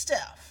have been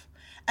stiff.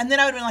 And then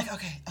I would have been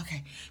like,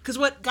 okay. Because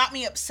what got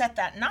me upset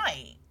that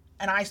night,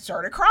 and I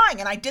started crying,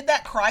 and I did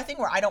that cry thing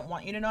where I don't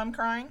want you to know I'm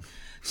crying.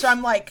 So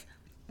I'm like,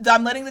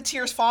 I'm letting the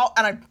tears fall,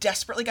 and I've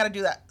desperately got to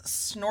do that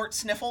snort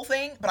sniffle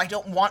thing, but I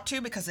don't want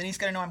to, because then he's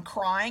going to know I'm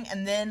crying,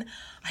 and then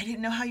I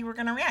didn't know how you were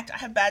going to react. I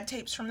have bad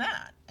tapes from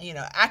that.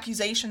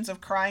 Accusations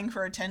of crying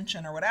for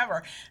attention or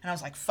whatever. And I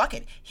was like, fuck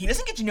it. He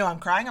doesn't get to know I'm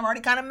crying. I'm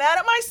already kind of mad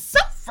at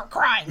myself for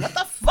crying. What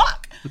the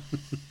fuck?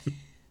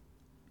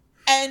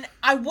 And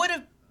I would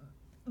have,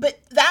 but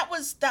that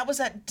was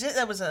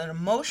an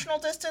emotional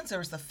distance. There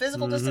was the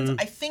physical distance.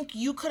 I think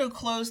you could have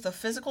closed the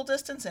physical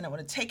distance, and it would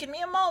have taken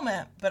me a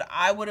moment, but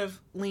I would have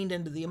leaned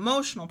into the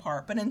emotional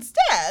part. But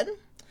instead,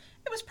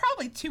 it was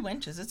probably 2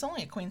 inches. It's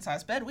only a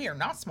queen-size bed. We are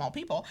not small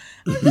people.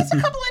 There's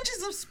a couple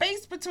inches of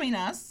space between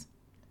us.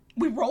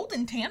 We rolled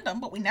in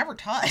tandem, but we never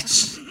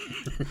touched.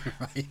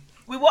 Right.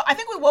 I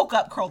think we woke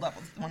up curled up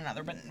with one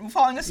another, but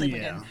falling asleep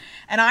again.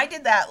 And I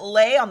did that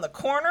lay on the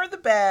corner of the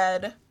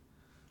bed,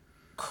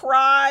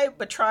 cry,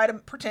 but try to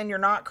pretend you're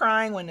not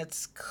crying when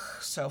it's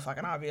so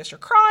fucking obvious you're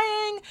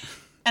crying.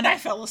 And I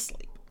fell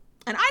asleep.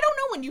 And I don't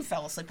know when you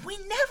fell asleep. We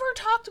never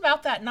talked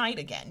about that night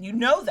again. You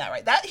know that,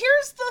 right?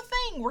 Here's the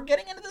thing. We're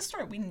getting into the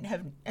story. We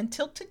have,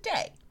 until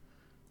today,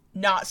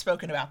 not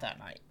spoken about that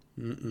night.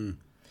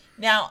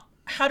 Now,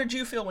 how did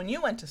you feel when you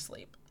went to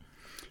sleep?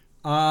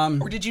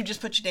 Or did you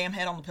just put your damn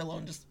head on the pillow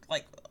and just,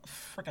 like,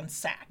 freaking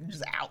sack,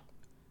 just out?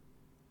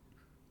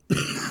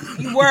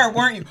 You were,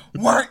 weren't you?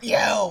 Weren't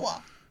you?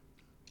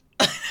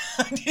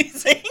 Do you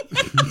see?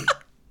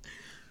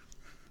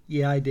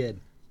 Yeah, I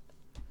did.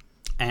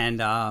 And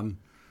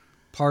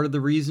part of the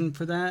reason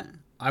for that,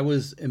 I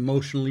was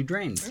emotionally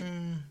drained.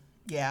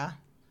 Yeah.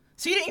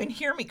 So you didn't even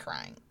hear me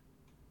crying.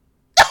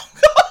 Oh,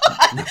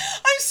 God.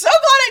 I'm so glad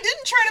I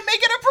didn't try to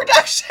make it a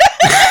production.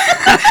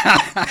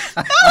 That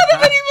would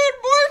have been even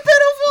more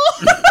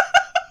pitiful.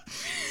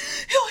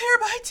 He'll hear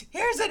my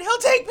tears and he'll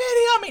take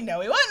pity on me. No,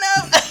 he wouldn't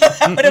have.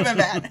 That would have been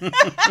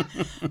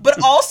bad.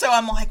 But also,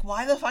 I'm like,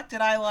 why the fuck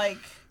did I, like,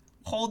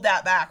 hold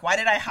that back? Why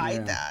did I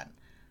hide that?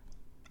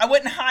 I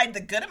wouldn't hide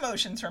the good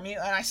emotions from you,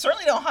 and I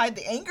certainly don't hide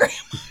the angry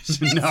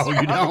emotions. No,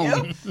 you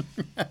don't. You.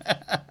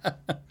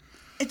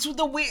 It's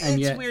the weird.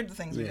 It's weird the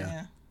things we do.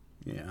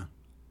 Yeah.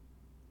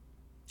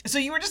 So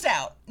you were just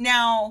out.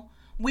 Now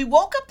we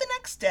woke up the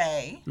next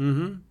day,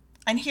 and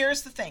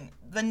here's the thing: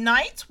 the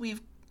nights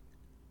we've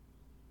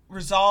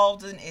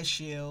resolved an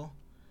issue,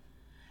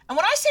 and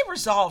when I say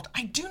resolved,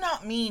 I do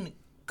not mean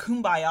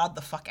kumbaya'd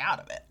the fuck out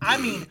of it. I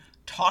mean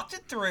talked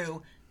it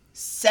through,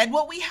 said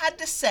what we had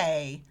to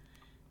say.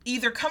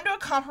 Either come to a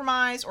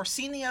compromise or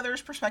seen the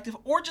other's perspective,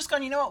 or just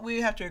gone, you know what, we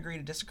have to agree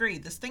to disagree.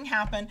 This thing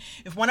happened.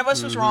 If one of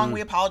us was wrong,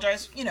 we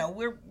apologize.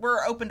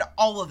 We're open to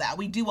all of that.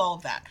 We do all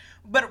of that.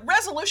 But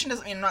resolution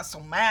doesn't mean I'm not so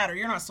mad or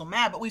you're not so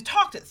mad, but we've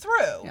talked it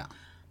through. Yeah.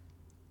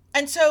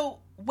 And so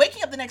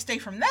waking up the next day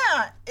from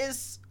that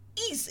is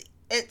easy.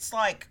 It's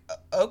like,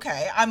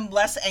 okay, I'm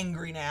less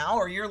angry now,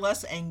 or you're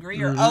less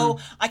angry, or, oh,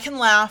 I can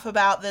laugh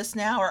about this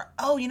now, or,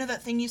 oh, you know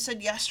that thing you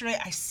said yesterday?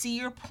 I see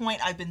your point.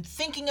 I've been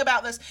thinking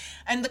about this,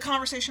 and the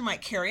conversation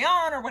might carry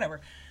on, or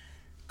whatever.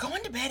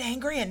 Going to bed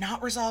angry and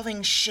not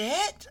resolving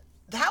shit?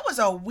 That was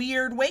a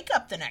weird wake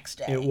up the next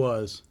day. It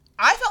was.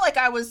 I felt like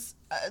I was,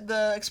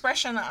 the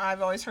expression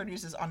I've always heard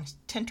used is on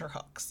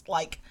tenterhooks.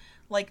 Like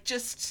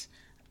just,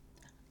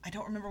 I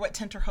don't remember what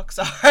tenterhooks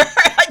are.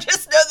 I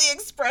just know the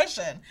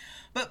expression.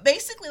 But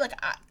basically, like,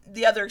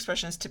 the other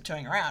expression is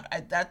tiptoeing around.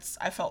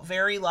 I felt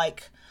very,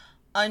 like,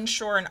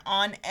 unsure and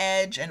on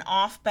edge and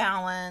off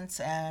balance.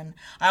 And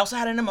I also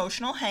had an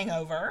emotional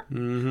hangover.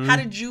 How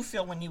did you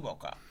feel when you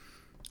woke up?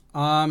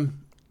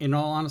 In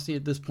all honesty,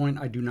 at this point,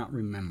 I do not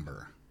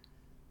remember.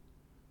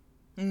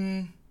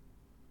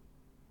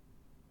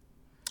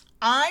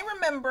 I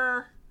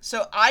remember,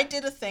 so I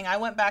did a thing. I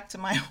went back to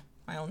my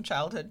own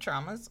childhood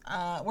traumas.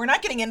 We're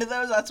not getting into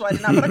those. That's why I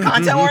did not put a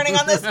content warning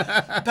on this.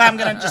 But I'm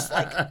going to just,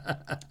 like,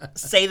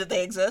 say that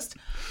they exist.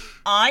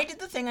 I did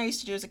the thing I used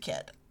to do as a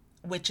kid,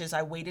 which is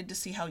I waited to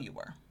see how you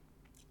were.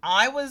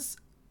 I was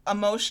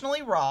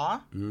emotionally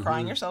raw.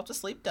 Crying yourself to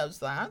sleep does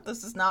that.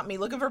 This is not me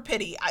looking for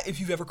pity.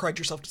 If you've ever cried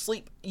yourself to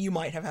sleep, you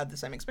might have had the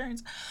same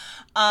experience.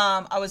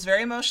 I was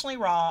very emotionally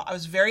raw. I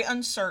was very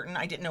uncertain.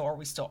 I didn't know, are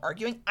we still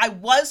arguing? I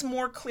was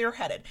more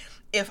clear-headed.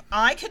 If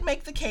I could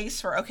make the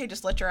case for, okay,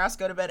 just let your ass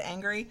go to bed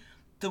angry,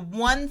 the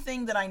one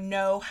thing that I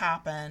know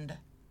happened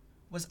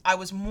was I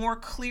was more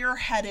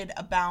clear-headed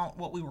about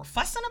what we were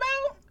fussing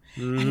about,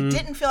 and it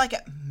didn't feel like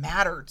it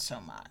mattered so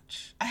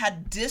much. I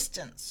had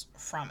distance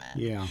from it.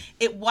 Yeah.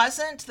 It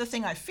wasn't the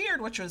thing I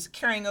feared, which was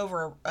carrying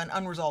over an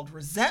unresolved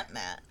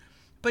resentment,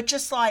 but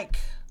just like,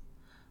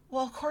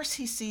 well, of course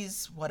he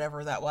sees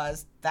whatever that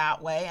was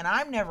that way, and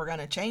I'm never going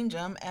to change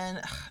him,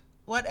 and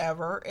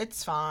whatever,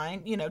 it's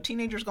fine. You know,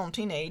 teenagers going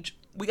teenage.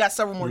 We got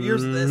several more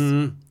years of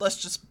this.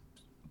 Let's just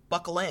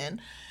buckle in.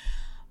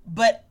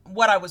 But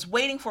what I was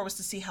waiting for was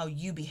to see how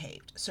you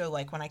behaved. So,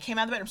 like, when I came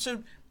out of the bedroom,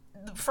 so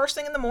the first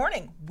thing in the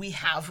morning, we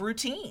have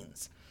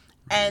routines.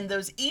 And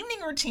those evening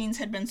routines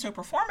had been so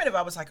performative,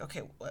 I was like,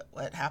 okay,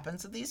 what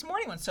happens at these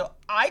morning ones? So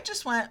I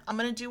just went, I'm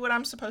going to do what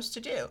I'm supposed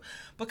to do.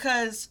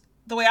 Because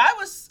the way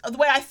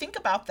I think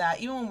about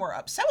that, even when we're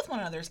upset with one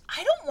another, is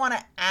I don't want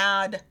to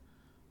add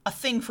a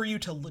thing for you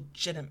to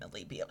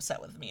legitimately be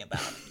upset with me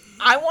about.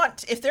 I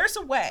want, if there's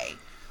a way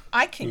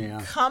I can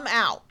come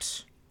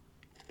out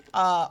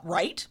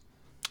right,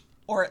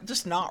 or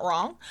just not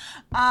wrong,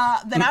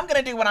 then I'm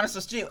going to do what I'm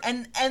supposed to do.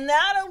 And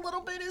that a little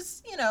bit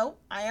is, you know,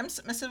 I am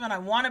submissive and I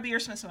want to be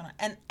submissive.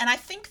 And I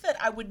think that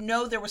I would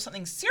know there was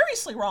something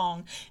seriously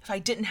wrong if I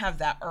didn't have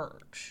that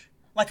urge.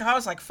 Like if I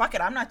was like, fuck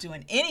it, I'm not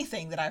doing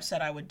anything that I've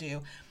said I would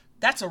do.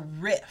 That's a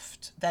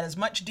rift that is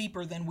much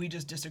deeper than we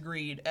just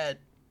disagreed at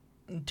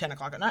 10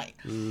 o'clock at night.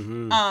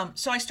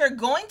 So I started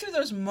going through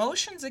those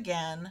motions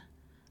again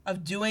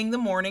of doing the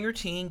morning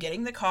routine,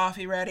 getting the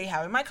coffee ready,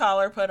 having my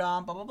collar put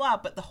on, blah, blah, blah.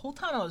 But the whole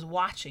time I was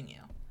watching you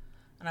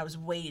and I was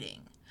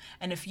waiting.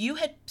 And if you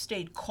had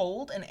stayed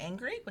cold and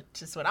angry,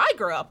 which is what I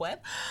grew up with,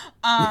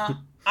 I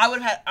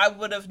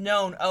would have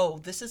known, oh,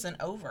 this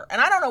isn't over.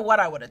 And I don't know what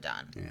I would have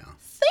done. Yeah.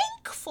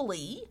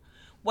 Thankfully,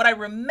 what I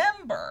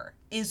remember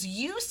is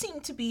you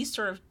seemed to be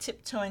sort of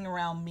tiptoeing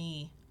around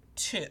me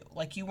too.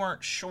 Like you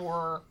weren't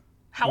sure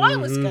how I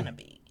was going to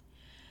be.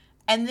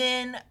 And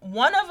then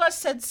one of us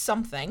said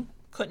something,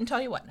 couldn't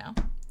tell you what now,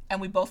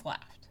 and we both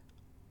laughed.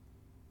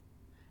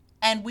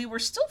 And we were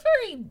still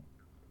very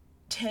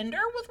tender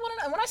with one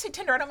another. And when I say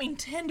tender, I don't mean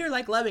tender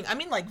like loving. I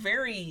mean like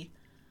very,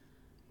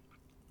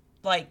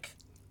 like...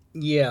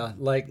 Yeah,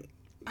 like...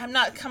 I'm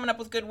not coming up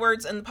with good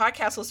words, and the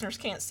podcast listeners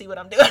can't see what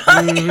I'm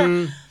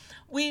doing.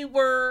 We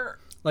were...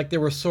 Like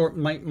there were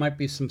might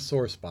be some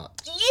sore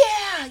spots.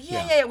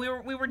 Yeah.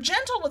 We were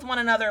gentle with one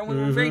another, and we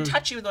were very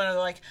touchy with one another.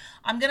 Like,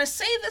 I'm gonna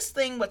say this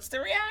thing. What's the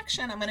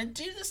reaction? I'm gonna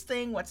do this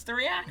thing. What's the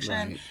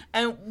reaction? Right.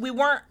 And we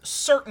weren't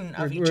certain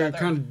of each other. We were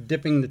kind of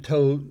dipping the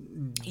toe.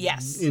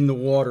 In the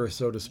water,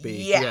 so to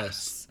speak.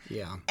 Yes.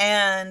 Yeah.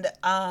 And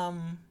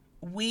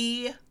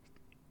we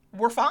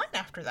were fine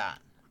after that.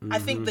 I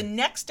think the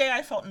next day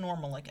I felt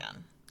normal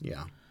again.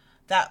 Yeah.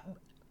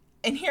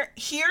 And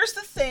here's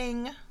the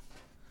thing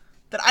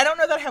that I don't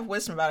know that I have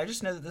wisdom about. I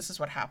just know that this is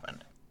what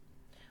happened.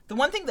 The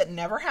one thing that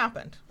never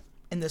happened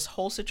in this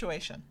whole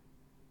situation,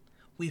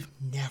 we've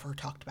never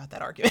talked about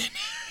that argument.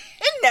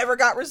 It never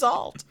got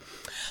resolved.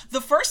 The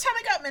first time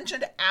it got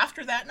mentioned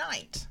after that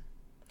night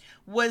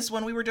was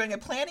when we were doing a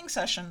planning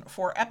session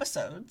for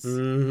episodes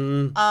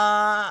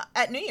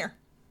at New Year.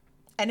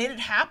 And it had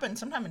happened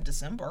sometime in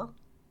December.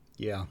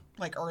 Yeah.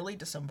 Like early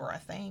December, I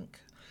think.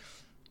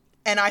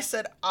 And I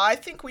said, I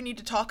think we need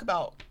to talk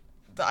about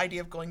the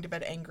idea of going to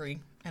bed angry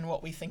and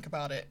what we think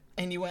about it.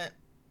 And you went,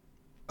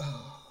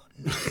 oh,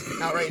 no,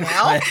 not right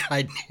now.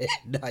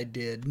 I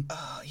did.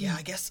 Yeah,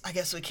 I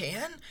guess we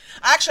can.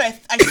 Actually,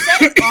 I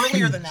said it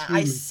earlier than that.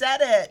 I said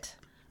it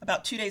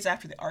about 2 days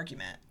after the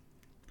argument.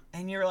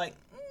 And you were like,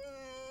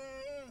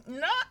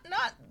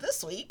 not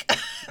this week.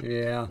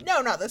 Yeah.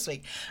 No, not this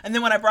week. And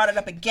then when I brought it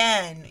up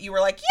again, you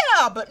were like,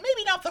 yeah, but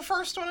maybe not the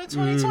first one in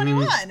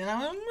 2021. And I'm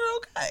like,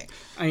 okay.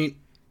 I mean,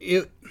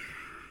 it...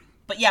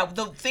 But yeah, one of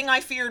the things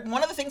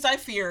I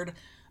feared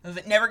of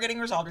it never getting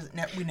resolved is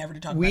we never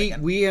did talk about it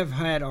again. We have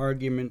had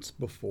arguments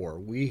before.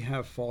 We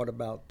have fought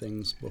about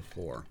things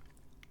before.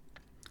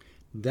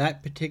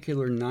 That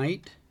particular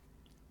night,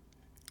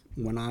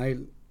 when I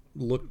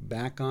look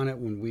back on it,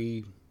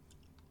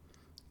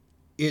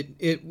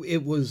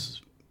 it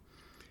was,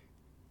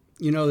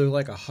 you know, there's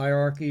like a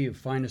hierarchy of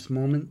finest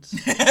moments.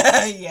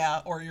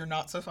 Yeah, or your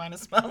not so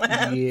finest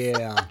moments.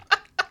 Yeah.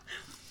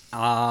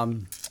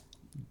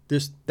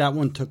 That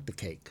one took the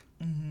cake.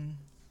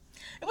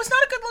 It was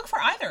not a good look for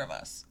either of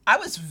us. I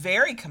was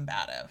very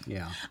combative.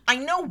 Yeah. I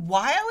know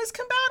why I was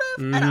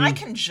combative, and I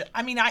can.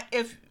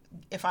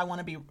 If I want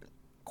to be,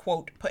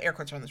 quote, put air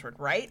quotes around this word,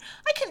 right?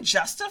 I can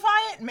justify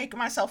it and make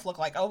myself look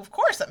like, oh, of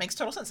course, that makes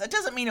total sense. That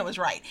doesn't mean it was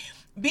right.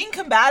 Being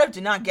combative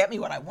did not get me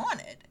what I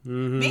wanted.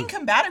 Being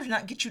combative did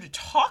not get you to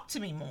talk to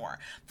me more.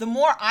 The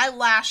more I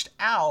lashed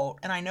out,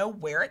 and I know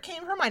where it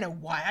came from, I know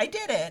why I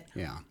did it.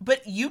 Yeah.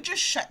 But you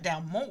just shut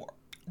down more.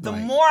 The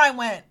more I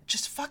went,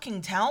 just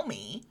fucking tell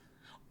me.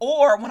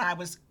 Or when I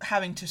was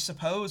having to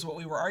suppose what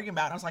we were arguing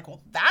about, I was like,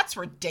 well, that's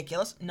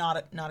ridiculous. Not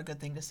a good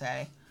thing to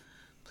say.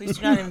 Please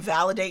do not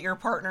invalidate your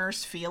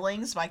partner's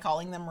feelings by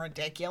calling them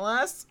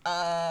ridiculous.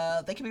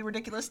 They can be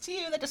ridiculous to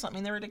you. That does not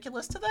mean they're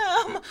ridiculous to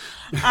them.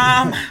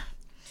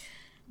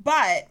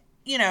 But,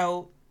 you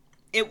know,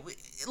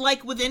 it,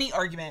 like with any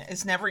argument,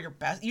 it's never your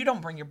best. You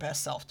don't bring your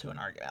best self to an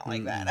argument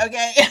like that,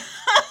 okay?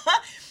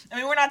 I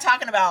mean, we're not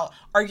talking about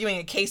arguing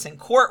a case in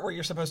court where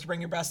you're supposed to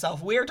bring your best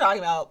self. We're talking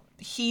about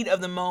heat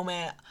of the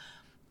moment,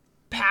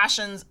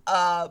 passions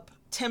up,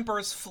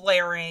 tempers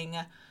flaring,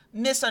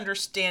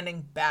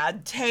 misunderstanding,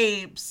 bad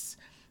tapes,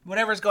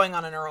 whatever's going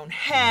on in our own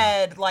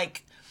head,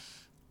 like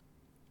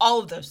all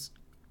of those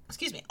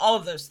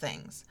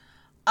things.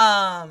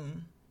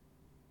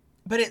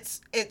 But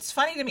it's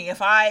funny to me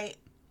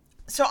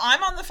so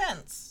I'm on the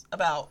fence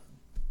about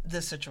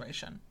this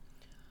situation.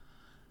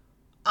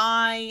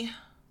 I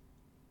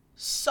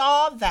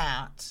saw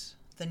that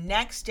the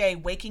next day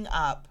waking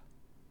up,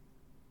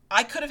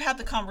 I could have had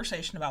the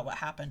conversation about what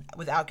happened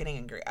without getting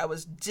angry. I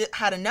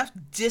had enough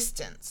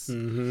distance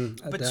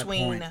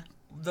between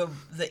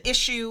the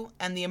issue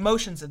and the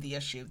emotions of the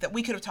issue that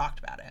we could have talked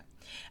about it.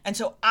 And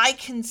so I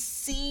can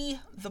see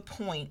the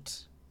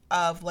point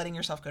of letting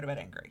yourself go to bed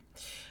angry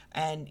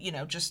and,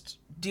 just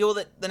deal with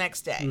it the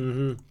next day.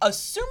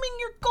 Assuming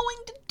you're going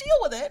to deal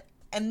with it.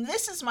 And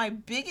this is my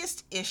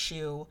biggest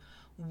issue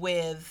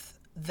with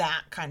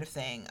that kind of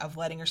thing, of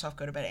letting yourself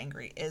go to bed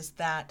angry, is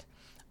that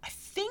I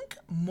think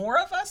more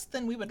of us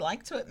than we would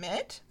like to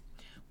admit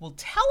will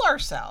tell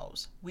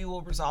ourselves we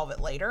will resolve it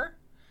later,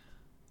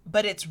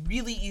 but it's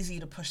really easy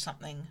to push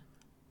something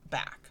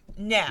back.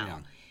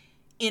 Now,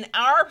 in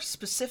our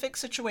specific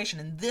situation,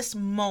 in this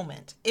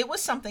moment, it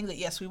was something that,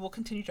 yes, we will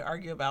continue to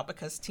argue about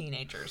because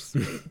teenagers,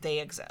 they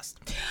exist.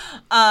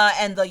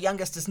 And the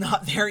youngest is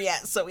not there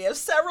yet, so we have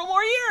several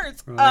more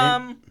years.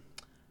 Right.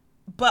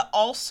 But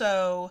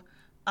also,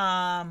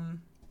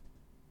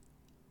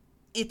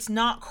 it's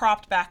not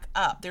cropped back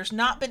up. There's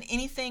not been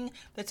anything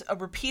that's a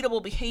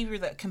repeatable behavior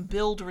that can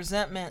build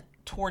resentment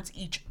towards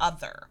each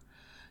other.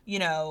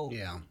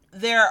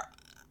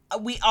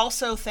 We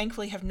also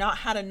thankfully have not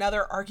had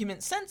another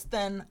argument since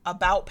then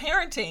about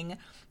parenting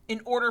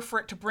in order for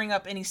it to bring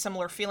up any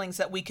similar feelings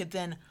that we could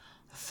then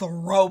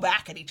throw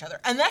back at each other.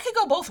 And that could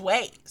go both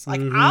ways.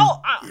 Like,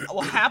 I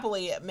will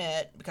happily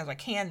admit, because I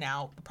can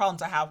now, the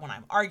problems I have when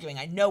I'm arguing,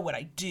 I know what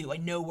I do. I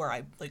know where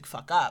I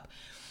fuck up.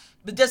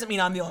 But it doesn't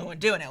mean I'm the only one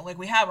doing it. Like,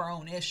 we have our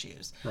own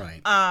issues.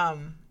 Right.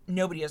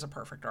 Nobody is a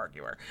perfect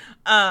arguer.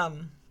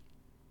 But,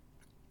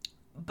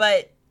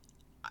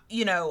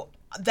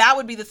 that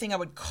would be the thing I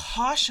would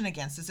caution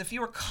against, is if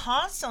you were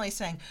constantly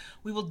saying,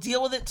 we will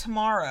deal with it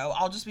tomorrow,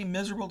 I'll just be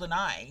miserable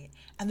tonight,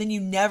 and then you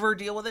never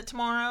deal with it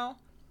tomorrow,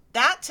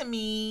 that to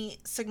me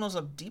signals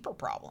a deeper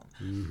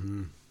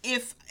problem.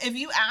 If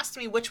you asked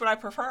me which would I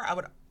prefer, I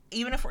would,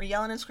 even if we're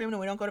yelling and screaming and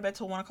we don't go to bed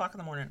till 1 o'clock in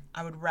the morning,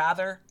 I would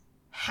rather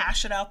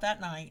hash it out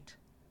that night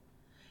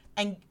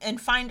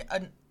and find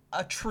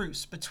a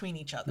truce between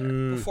each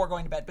other before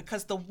going to bed.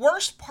 Because the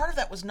worst part of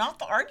that was not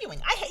the arguing.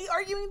 I hate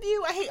arguing with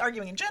you. I hate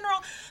arguing in general.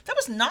 That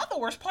was not the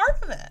worst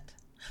part of it.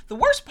 The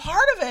worst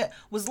part of it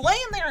was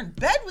laying there in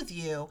bed with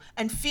you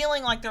and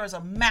feeling like there was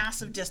a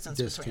massive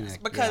distance between us.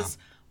 Because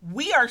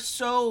we are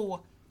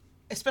so,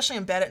 especially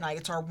in bed at night,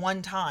 it's our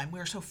one time.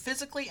 We are so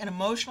physically and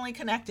emotionally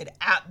connected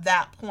at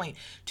that point.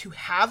 To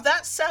have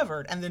that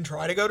severed and then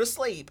try to go to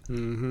sleep.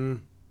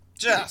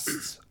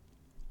 Just...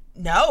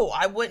 No,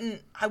 I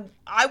wouldn't.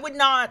 I would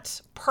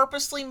not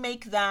purposely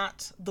make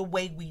that the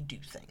way we do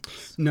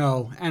things.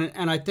 No,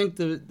 and I think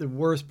the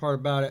worst part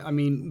about it, I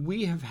mean,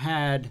 we have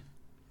had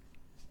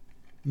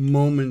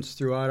moments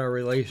throughout our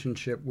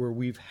relationship where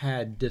we've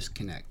had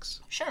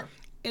disconnects. Sure.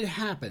 It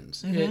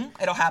happens.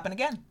 It'll happen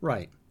again.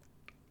 Right.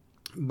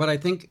 But I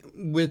think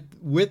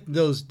with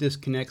those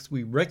disconnects,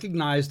 we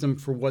recognized them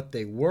for what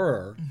they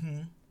were,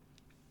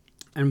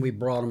 and we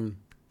brought them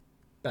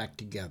back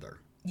together.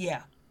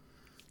 Yeah.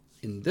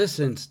 In this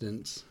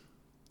instance,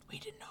 we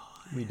did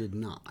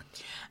not.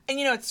 And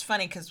it's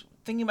funny because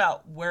thinking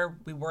about where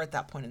we were at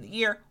that point in the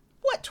year,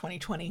 what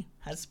 2020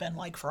 has been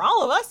like for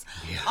all of us.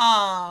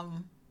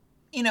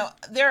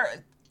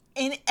 There,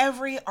 in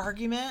every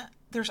argument,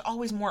 there's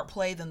always more at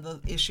play than the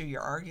issue you're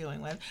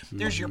arguing with.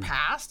 There's your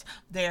past.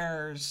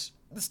 There's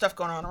the stuff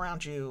going on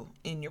around you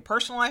in your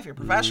personal life, your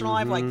professional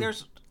life. Like,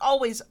 there's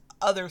always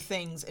other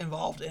things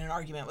involved in an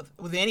argument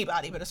with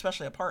anybody, but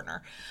especially a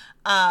partner.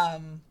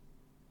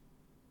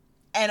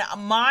 And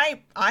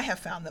I have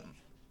found that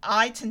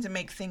I tend to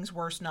make things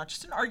worse, not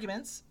just in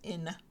arguments,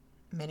 in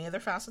many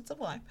other facets of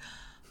life,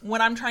 when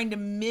I'm trying to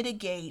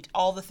mitigate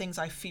all the things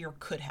I fear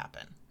could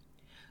happen.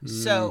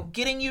 So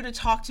getting you to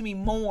talk to me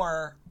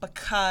more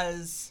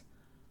because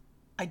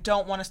I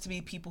don't want us to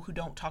be people who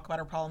don't talk about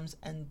our problems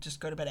and just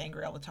go to bed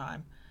angry all the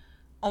time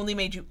only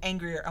made you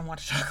angrier and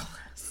want to talk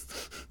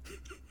less.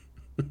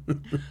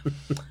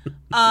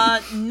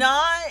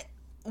 Not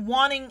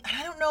wanting,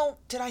 I don't know,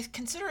 did I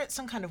consider it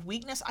some kind of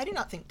weakness? I do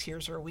not think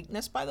tears are a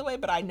weakness, by the way,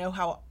 but I know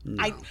how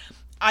I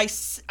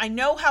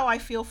know how I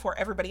feel for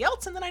everybody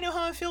else, and then I know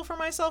how I feel for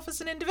myself as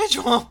an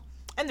individual.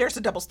 And there's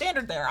a double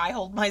standard there.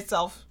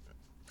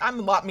 I'm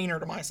a lot meaner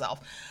to myself.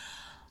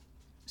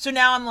 So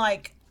now I'm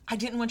like, I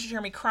didn't want you to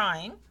hear me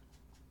crying.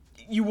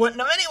 you wouldn't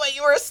know anyway.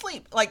 You were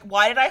asleep. Like,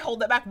 why did I hold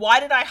that back? Why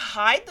did I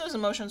hide those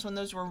emotions when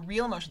those were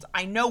real emotions?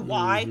 I know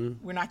why.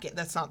 We're not getting,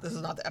 this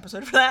is not the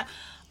episode for that.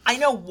 I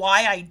know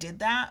why I did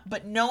that,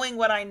 but knowing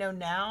what I know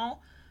now,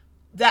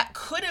 that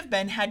could have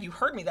been, had you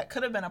heard me, that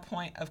could have been a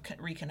point of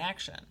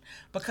reconnection,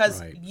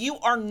 because you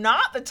are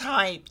not the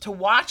type to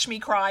watch me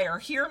cry or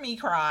hear me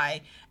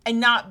cry and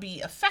not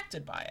be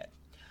affected by it.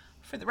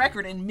 For the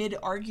record, in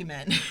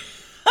mid-argument,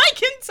 I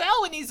can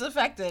tell when he's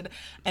affected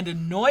and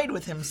annoyed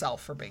with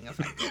himself for being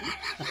affected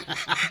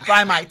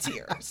by my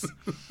tears,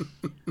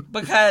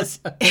 because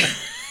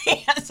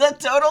he has a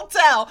total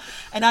tell,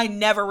 and I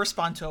never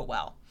respond to it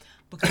well,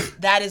 because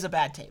that is a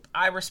bad tape.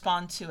 I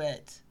respond to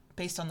it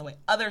based on the way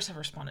others have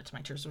responded to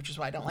my tears, which is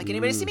why I don't like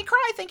anybody to see me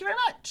cry. Thank you very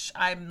much.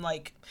 I'm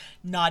like,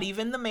 not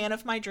even the man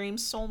of my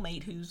dreams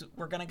soulmate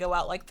we're going to go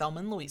out like Thelma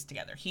and Louise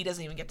together. He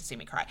doesn't even get to see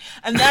me cry.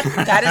 And that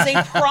is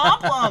a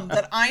problem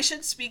that I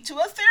should speak to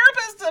a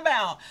therapist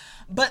about.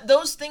 But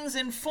those things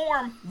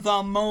inform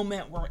the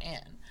moment we're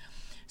in.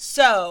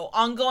 So,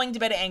 on going to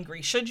bed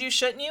angry, should you,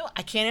 shouldn't you?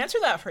 I can't answer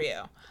that for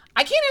you.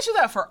 I can't answer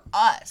that for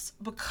us,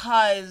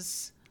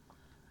 because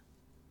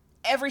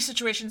every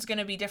situation is going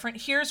to be different.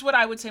 Here's what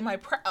I would say.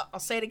 I'll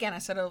say it again. I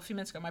said it a few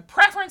minutes ago. My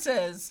preference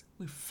is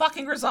we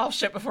fucking resolve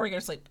shit before we go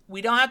to sleep.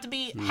 We don't have to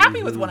be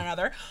happy with one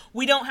another.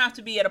 We don't have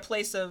to be at a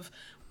place of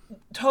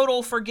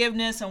total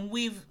forgiveness and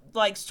we've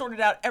like sorted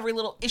out every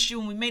little issue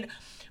and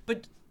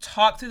but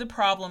talk through the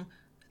problem,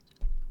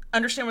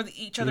 understand where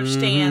each other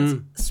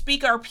stands,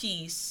 speak our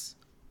piece.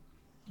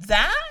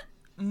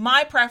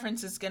 My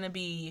preference is going to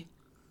be,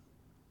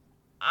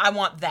 I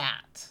want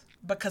that.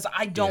 Because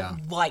I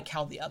don't like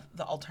how the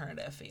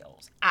alternative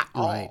feels at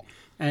all.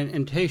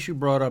 And Tayshu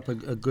brought up a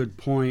good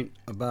point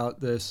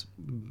about this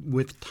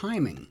with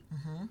timing.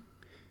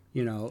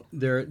 You know,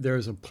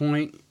 there's a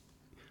point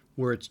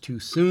where it's too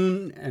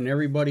soon and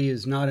everybody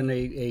is not in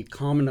a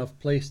calm enough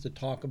place to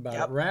talk about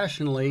it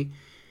rationally,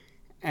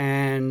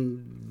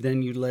 and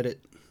then you let it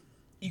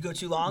go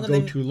too long,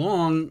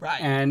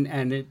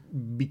 and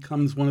it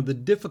becomes one of the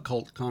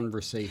difficult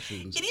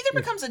conversations. It either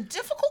becomes a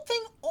difficult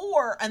thing,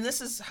 and this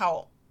is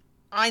how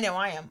I know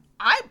I am.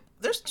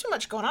 There's too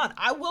much going on.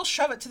 I will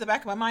shove it to the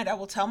back of my mind. I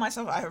will tell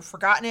myself I have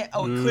forgotten it.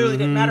 Oh, it clearly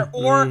didn't matter.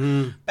 Or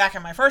back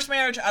in my first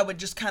marriage, I would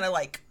just kind of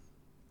like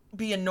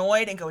be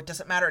annoyed and go, it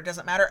doesn't matter. And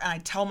I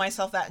tell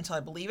myself that until I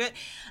believe it.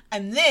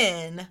 And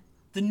then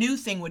the new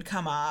thing would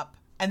come up.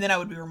 And then I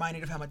would be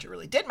reminded of how much it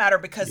really did matter,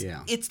 because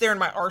it's there in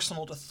my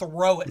arsenal to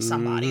throw at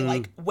somebody.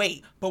 Like,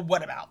 wait, but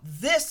what about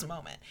this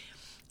moment?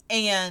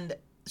 And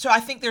so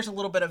I think there's a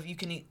little bit of, you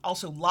can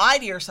also lie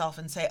to yourself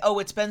and say, oh,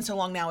 it's been so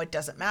long now, it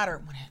doesn't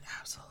matter, when it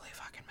absolutely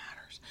fucking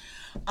matters.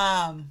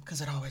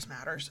 Because it always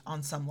matters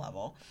on some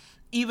level.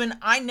 Even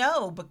I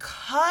know,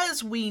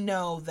 because we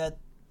know that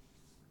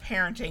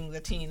parenting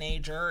the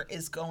teenager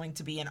is going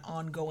to be an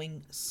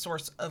ongoing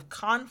source of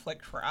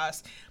conflict for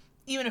us,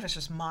 even if it's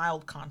just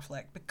mild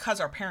conflict, because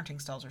our parenting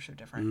styles are so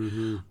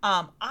different.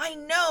 I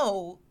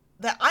know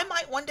that I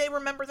might one day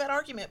remember that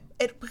argument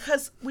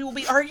because we will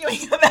be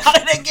arguing about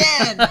it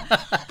again.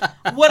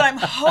 What I'm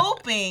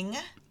hoping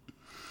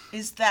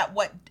is that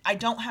I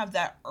don't have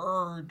that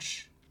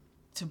urge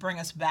to bring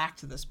us back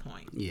to this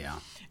point. Yeah.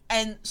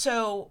 And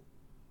so,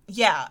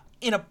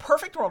 in a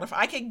perfect world, if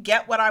I could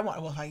get what I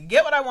want, if I could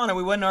get what I wanted,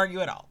 we wouldn't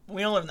argue at all.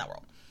 We don't live in that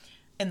world.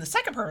 In the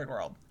second perfect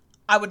world,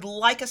 I would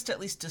like us to at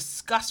least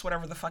discuss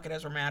whatever the fuck it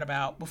is we're mad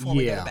about before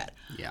we go to bed.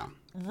 Yeah.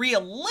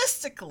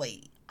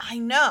 Realistically, I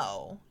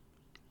know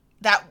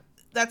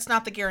that's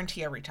not the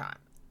guarantee every time.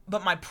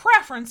 But my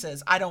preference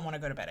is I don't want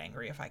to go to bed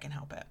angry if I can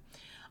help it.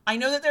 I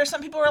know that there are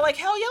some people who are like,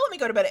 hell yeah, let me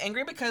go to bed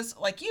angry because,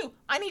 like you,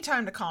 I need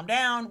time to calm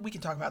down. We can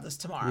talk about this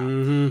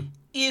tomorrow.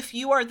 If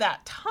you are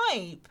that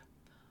type,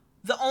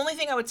 the only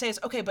thing I would say is,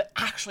 okay, but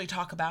actually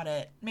talk about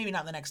it. Maybe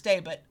not the next day,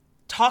 but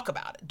talk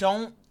about it.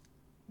 Don't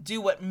do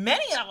what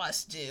many of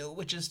us do,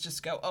 which is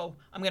just go, oh,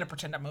 I'm going to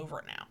pretend I'm over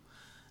it now.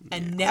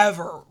 And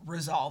never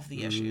resolve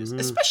the issues,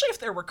 especially if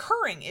they're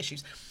recurring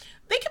issues.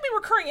 They can be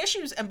recurring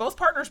issues and both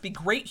partners be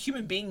great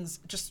human beings,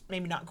 just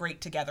maybe not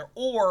great together,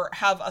 or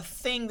have a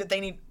thing that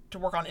they need to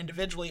work on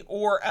individually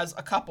or as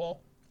a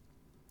couple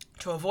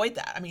to avoid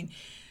that. I mean,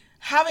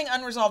 having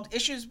unresolved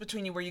issues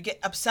between you where you get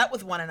upset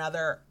with one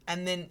another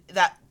and then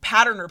that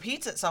pattern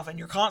repeats itself and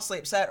you're constantly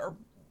upset or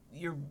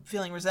you're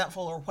feeling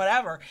resentful or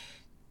whatever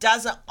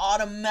doesn't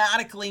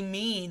automatically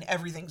mean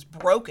everything's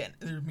broken.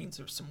 It means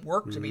there's some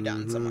work to be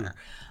done somewhere.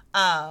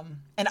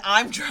 And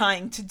I'm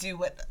trying to do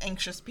what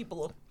anxious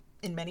people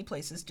in many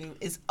places do,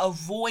 is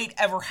avoid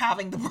ever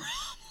having the problem.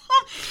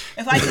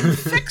 If I can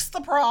fix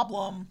the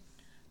problem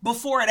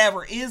before it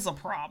ever is a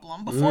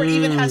problem, before it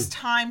even has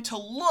time to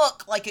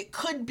look like it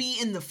could be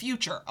in the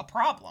future a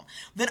problem,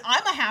 then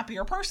I'm a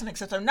happier person,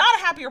 except I'm not a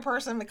happier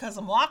person because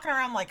I'm walking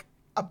around like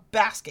a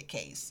basket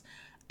case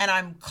and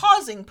I'm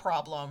causing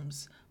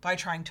problems by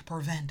trying to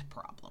prevent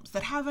problems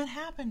that haven't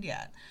happened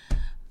yet.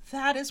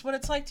 That is what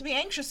it's like to be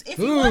anxious. If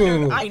you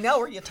wondered, I know,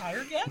 are you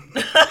tired yet?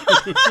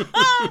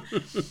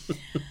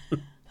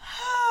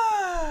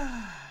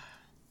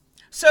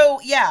 So,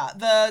 yeah,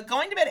 the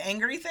going to bed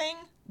angry thing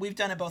We've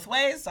done it both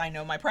ways. I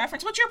know my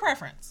preference. What's your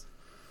preference?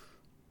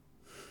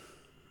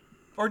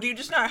 Or do you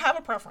just not have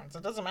a preference?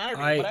 It doesn't matter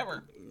to you,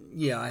 whatever.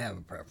 Yeah, I have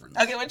a preference.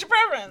 Okay, what's your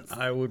preference?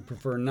 I would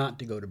prefer not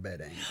to go to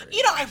bed angry.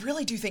 You know, I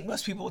really do think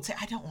most people would say,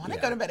 I don't want to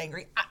go to bed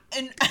angry.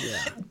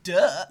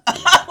 Duh.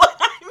 What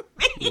I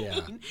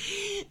mean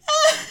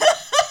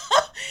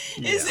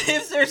is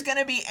if there's going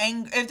to be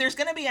if there's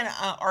going to be an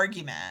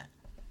argument,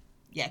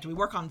 do we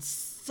work on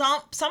some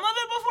of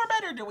it before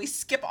bed, or do we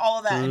skip all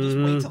of that and just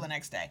wait till the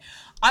next day?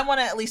 I want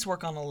to at least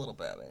work on a little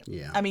bit of it.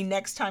 Yeah. I mean,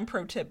 next time,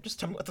 pro tip, just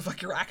tell me what the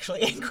fuck you're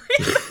actually angry.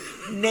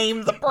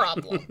 Name the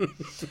problem.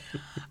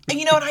 And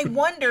you know what? I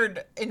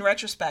wondered in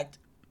retrospect,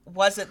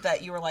 was it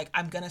that you were like,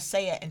 I'm going to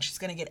say it and she's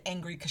going to get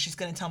angry because she's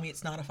going to tell me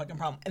it's not a fucking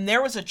problem? And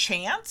there was a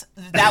chance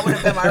that would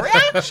have been my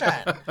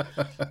reaction.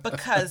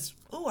 Because,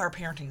 our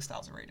parenting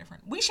styles are very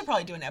different. We should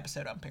probably do an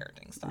episode on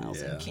parenting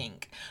styles and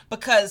kink.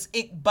 Because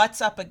it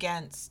butts up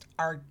against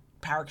our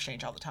power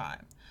exchange all the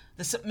time.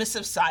 The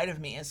submissive side of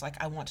me is like,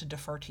 I want to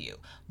defer to you.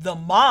 The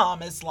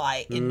mom is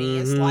like, in me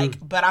is like,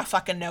 but I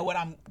fucking know what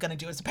I'm going to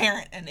do as a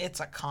parent. And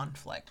it's a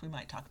conflict. We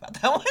might talk about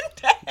that one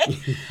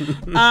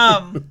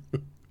day.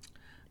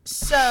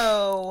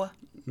 So,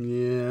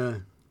 yeah,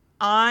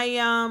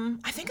 I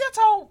think that's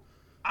all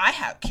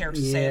I care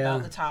to say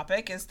about the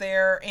topic. Is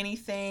there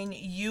anything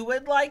you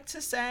would like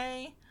to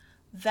say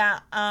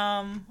that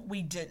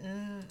you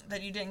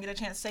didn't get a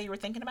chance to say you were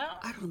thinking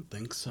about? I don't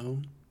think so.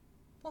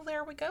 Well,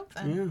 there we go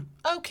then.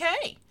 Yeah.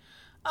 Okay.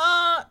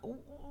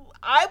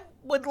 I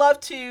would love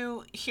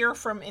to hear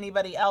from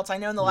anybody else. I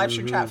know in the live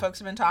stream chat, folks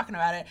have been talking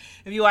about it.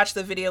 If you watch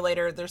the video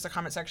later, there's a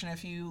comment section.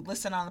 If you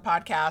listen on the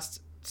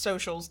podcast,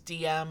 socials,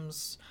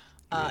 DMs,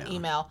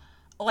 email,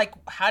 like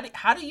how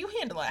do you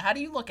handle it? How do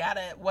you look at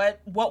it?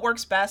 What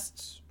works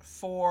best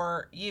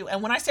for you?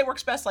 And when I say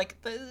works best, like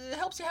it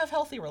helps you have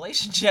healthy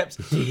relationships.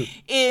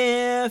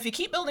 If you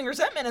keep building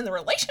resentment and the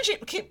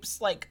relationship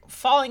keeps like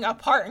falling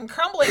apart and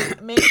crumbling,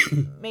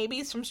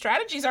 maybe some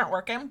strategies aren't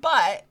working.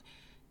 But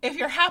if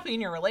you're happy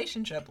in your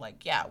relationship,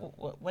 like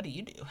what do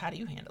you do? How do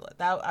you handle it?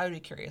 That I would be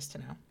curious to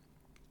know.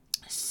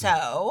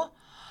 So,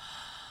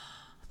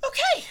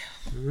 okay.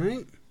 All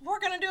right. We're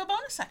going to do a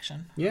bonus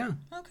section. Yeah.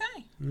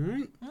 Okay. All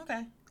right.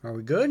 Okay. Are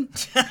we good?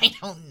 I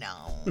don't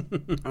know.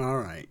 All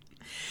right.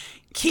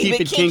 Keep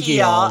it kinky,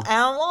 y'all.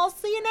 And we'll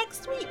see you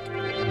next week.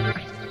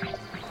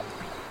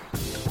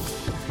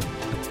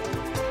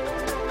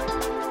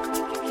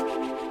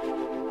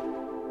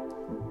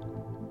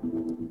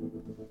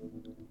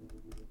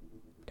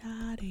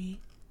 Daddy.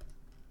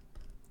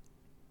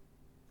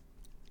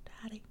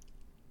 Daddy.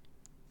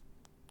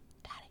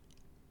 Daddy.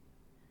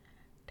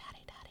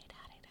 Daddy, daddy,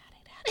 daddy, daddy,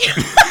 daddy.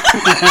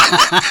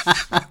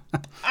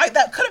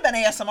 That could have been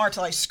ASMR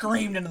till I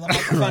screamed into the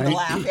microphone to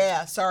laugh.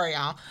 Yeah, sorry,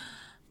 y'all.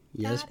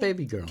 Yes, Daddy.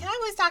 baby girl. Can I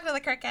always talk to the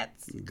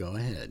crickets? Go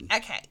ahead.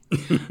 Okay.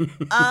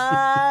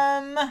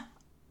 An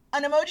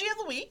emoji of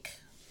the week.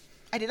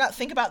 I did not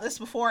think about this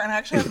before, and I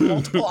actually have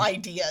multiple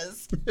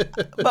ideas.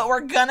 But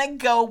we're gonna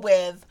go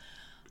with,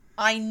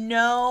 I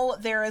know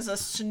there is a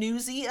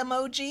snoozy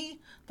emoji,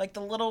 like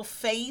the little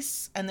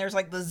face, and there's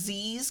like the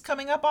Z's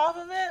coming up off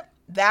of it.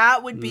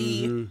 That would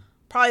be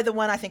probably the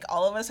one I think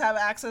all of us have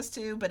access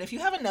to. But if you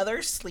have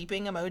another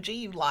sleeping emoji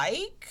you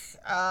like,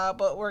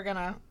 but we're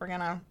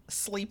gonna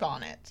sleep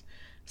on it.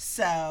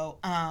 So,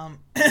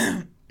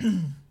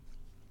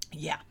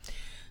 yeah.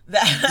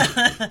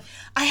 That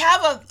I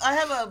have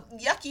a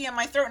yucky in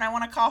my throat and I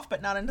want to cough,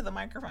 but not into the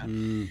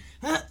microphone.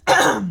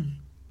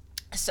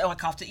 So I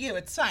coughed at you.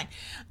 It's fine.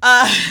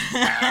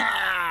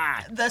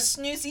 The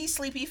snoozy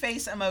sleepy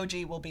face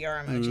emoji will be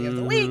our emoji of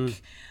the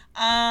week.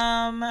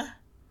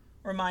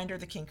 Reminder,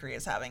 the Kinkery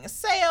is having a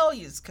sale.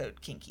 Use code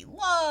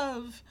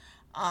KinkyLove.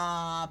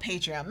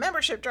 Patreon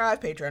membership drive,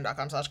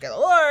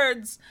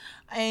 patreon.com/GetTheLords.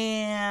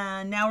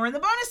 And now we're in the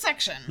bonus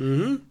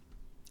section.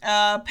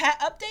 Pet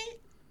update?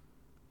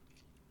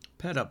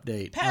 Pet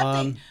update. Pet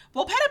update.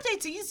 Well, pet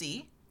update's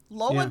easy.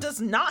 Lola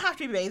does not have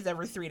to be bathed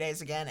every 3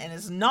 days again and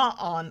is not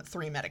on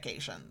 3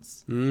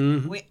 medications.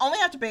 We only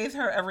have to bathe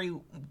her every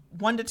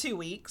 1 to 2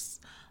 weeks.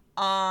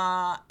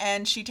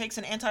 And she takes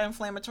an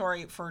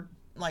anti-inflammatory for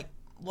like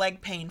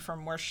leg pain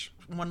from where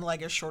one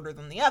leg is shorter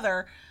than the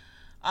other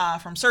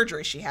from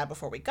surgery she had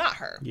before we got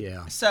her.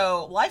 Yeah.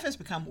 So life has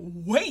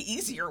become way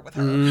easier with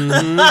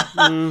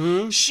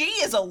her. She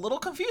is a little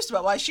confused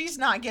about why she's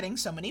not getting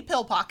so many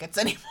pill pockets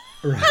anymore.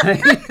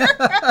 Right.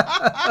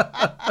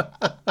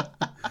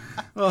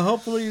 Well,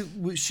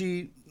 hopefully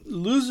she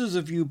loses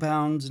a few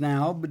pounds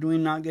now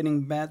between not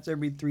getting baths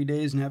every 3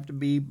 days and have to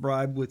be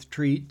bribed with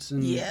treats.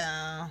 And,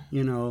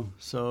 you know,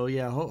 so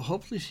yeah,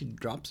 hopefully she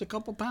drops a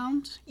couple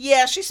pounds.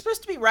 Yeah, she's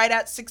supposed to be right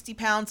at 60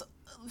 pounds.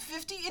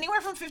 50,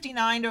 anywhere from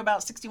 59 to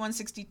about 61,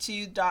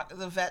 62.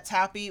 The vet's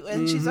happy,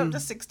 and she's up to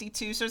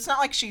 62. So it's not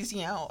like she's,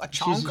 you know, a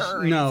chonker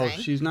or anything. No,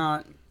 she's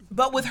not.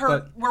 But with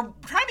her, we're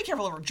trying to be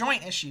careful of her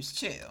joint issues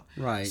too.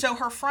 Right. So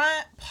her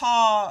front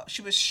paw,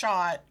 she was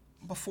shot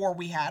before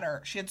we had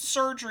her. She had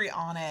surgery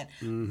on it.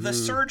 The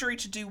surgery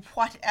to do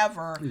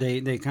whatever. They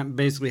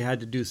basically had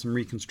to do some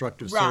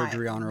reconstructive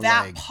surgery on her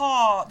leg.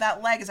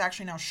 That leg is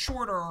actually now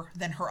shorter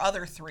than her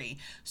other 3.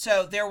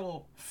 So there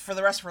will, for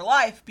the rest of her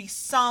life, be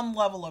some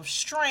level of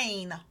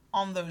strain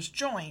on those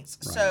joints.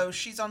 Right. So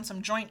she's on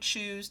some joint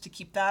chews to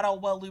keep that all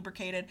well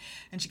lubricated,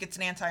 and she gets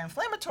an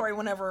anti-inflammatory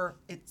whenever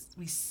it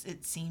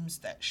seems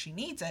that she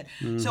needs it.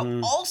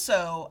 So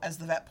also, as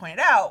the vet pointed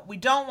out, we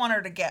don't want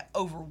her to get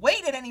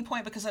overweight at any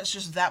point, because that's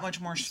just that much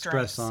more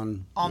stress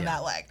on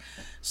that leg.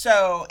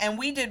 So, and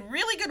we did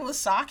really good with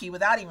Saki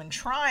without even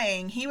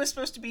trying. He was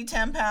supposed to be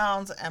 10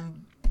 pounds,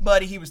 and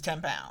buddy, he was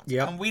 10 pounds.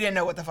 Yep. And we didn't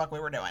know what the fuck we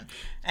were doing.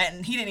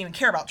 And he didn't even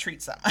care about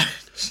treats that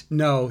much.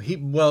 No, he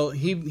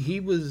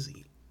was...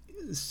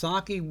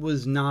 Saki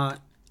was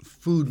not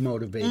food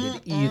motivated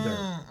either.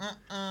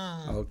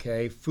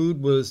 Okay,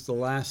 food was the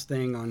last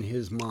thing on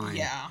his mind.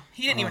 Yeah,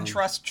 he didn't even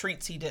trust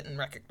treats he didn't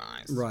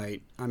recognize.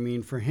 Right. I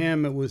mean, for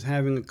him, it was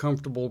having a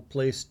comfortable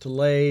place to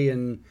lay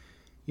and,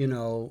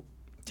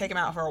 take him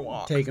out for a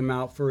walk. Take him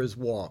out for his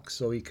walk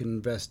so he can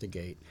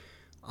investigate.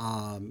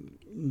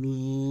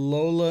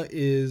 Lola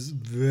is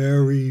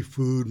very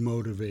food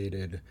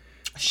motivated.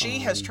 She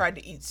has tried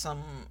to eat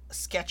some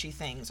sketchy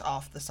things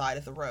off the side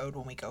of the road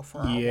when we go for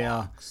our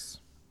walks.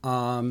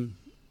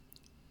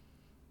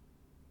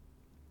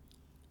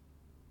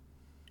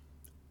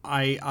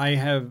 I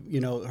have,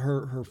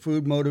 her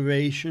food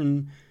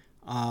motivation.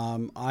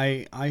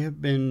 I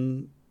have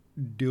been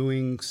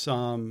doing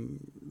some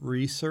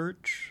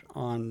research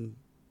on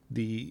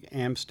the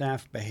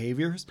Amstaff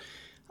behaviors.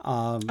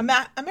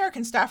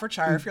 American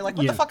Staffordshire, if you're like,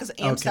 what the fuck is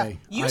Amstaff? Okay.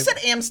 You said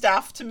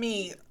Amstaff to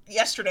me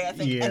yesterday, I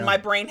think, and my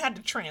brain had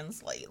to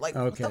translate. Like,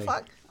 what the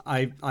fuck?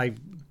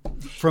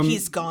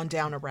 He's gone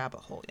down a rabbit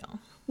hole, y'all.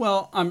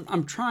 Well,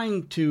 I'm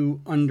trying to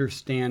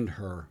understand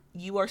her.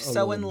 You are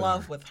so in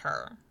love with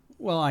her.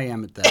 Well, I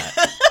am at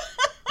that.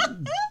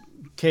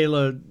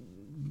 Kayla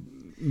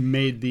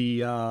made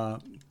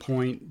the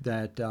point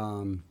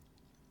that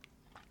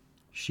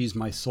she's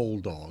my soul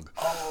dog.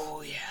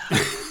 Oh, yeah.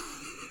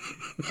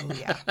 Oh,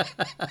 yeah.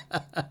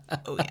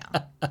 Oh,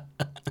 yeah.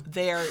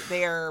 They're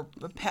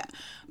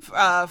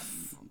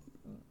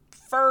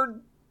fur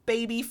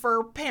baby,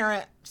 fur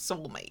parent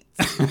soulmates.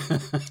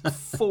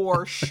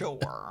 For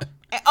sure.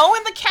 Oh,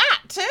 and the cat,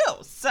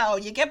 too. So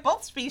you get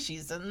both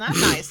species, and that's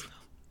nice.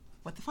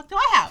 What the fuck do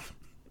I have?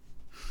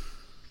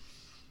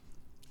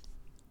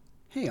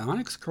 Hey,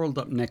 Onyx curled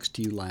up next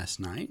to you last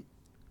night.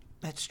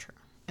 That's true.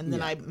 And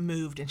then I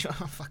moved into,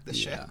 oh, fuck this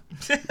shit.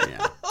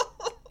 Yeah.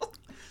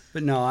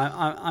 But no,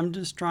 I'm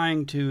just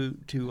trying to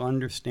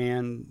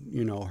understand,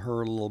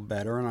 her a little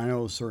better. And I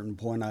know at a certain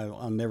point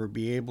I'll never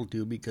be able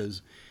to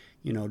because,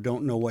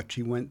 don't know what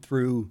she went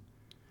through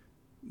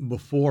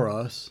before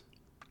us.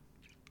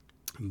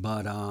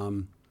 But,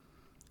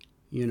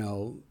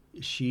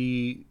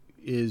 she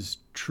is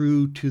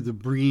true to the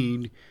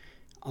breed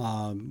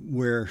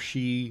where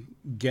she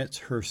gets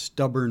her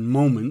stubborn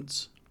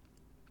moments.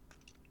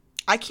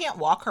 I can't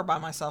walk her by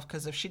myself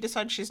because if she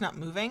decides she's not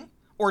moving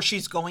or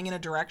she's going in a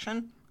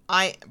direction,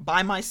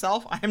 by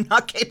myself, I am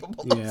not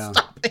capable of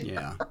stopping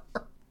her.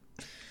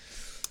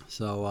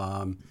 So,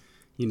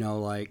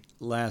 like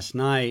last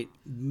night,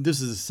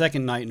 this is the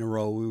second night in a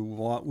row,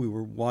 we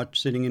were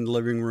sitting in the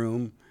living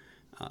room.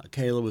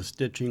 Kayla was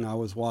stitching, I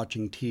was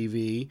watching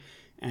TV,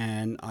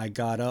 and I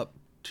got up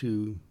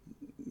to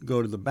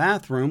go to the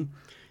bathroom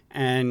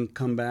and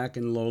come back,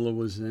 and Lola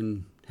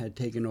had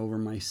taken over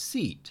my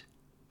seat.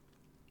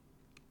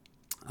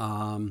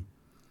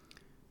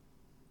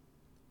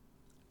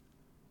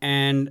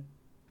 And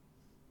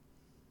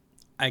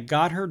I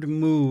got her to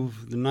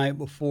move the night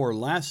before.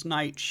 Last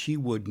night, she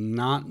would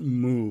not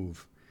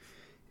move.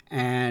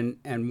 And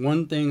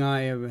one thing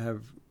I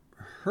have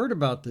heard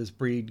about this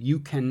breed, you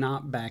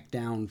cannot back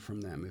down from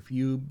them. If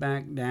you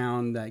back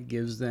down, that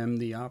gives them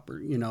the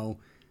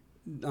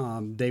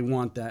they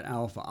want that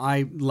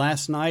alpha.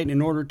 Last night,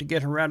 in order to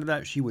get her out of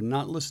that, she would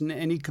not listen to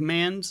any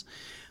commands.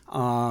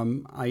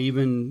 I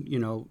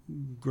even,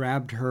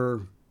 grabbed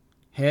her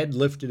head,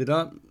 lifted it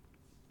up,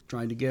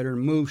 tried to get her to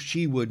move.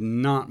 She would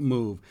not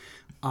move.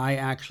 I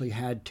actually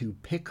had to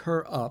pick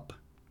her up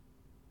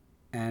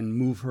and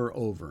move her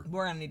over.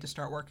 We're going to need to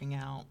start working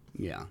out.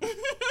 Yeah.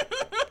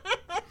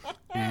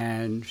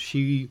 And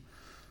she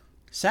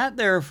sat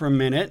there for a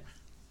minute,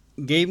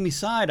 gave me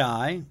side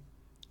eye,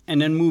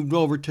 and then moved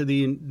over to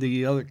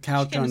the other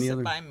couch on the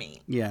other. She came to sit by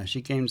me. Yeah,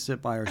 she came to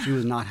sit by her. She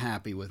was not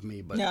happy with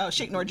me, but no,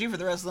 she ignored you for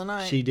the rest of the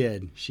night. She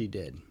did. It's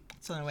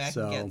the only way I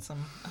can get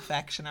some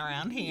affection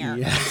around here.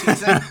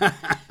 Yeah.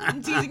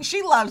 I'm teasing.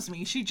 She loves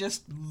me. She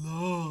just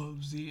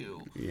loves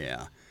you.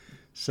 Yeah.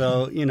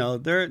 So,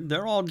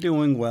 they're all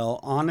doing well.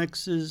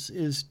 Onyx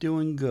is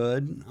doing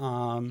good.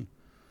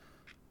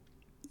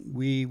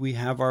 We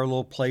have our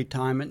little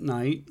playtime at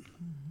night.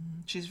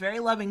 She's very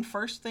loving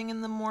first thing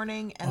in the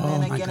morning and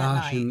then again at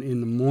night. In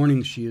the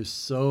morning she is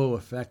so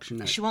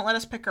affectionate. She won't let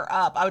us pick her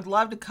up. I would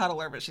love to cuddle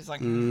her, but she's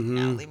like,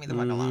 no, leave me the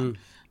fuck alone.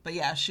 But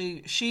yeah,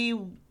 she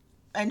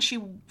and she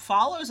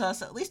follows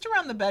us at least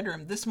around the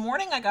bedroom. This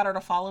morning I got her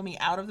to follow me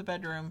out of the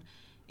bedroom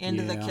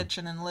into the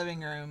kitchen and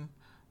living room.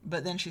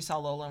 But then she saw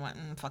Lola and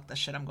went, fuck this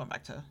shit, I'm going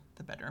back to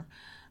the bedroom.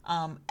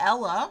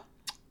 Ella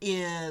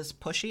is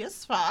pushy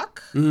as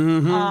fuck.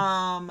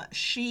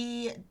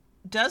 She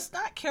does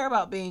not care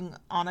about being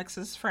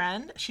Onyx's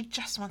friend. She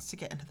just wants to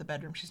get into the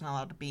bedroom she's not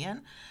allowed to be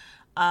in.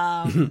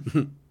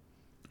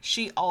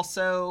 She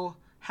also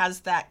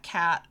has that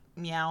cat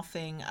meow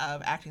thing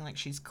of acting like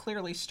she's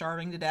clearly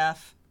starving to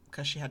death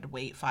because she had to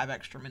wait 5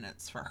 extra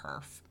minutes for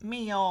her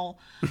meal.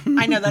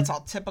 I know that's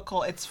all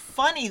typical. It's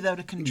funny, though,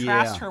 to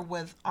contrast her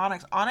with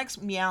Onyx.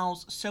 Onyx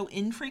meows so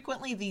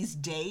infrequently these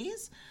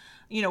days.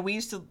 You know, we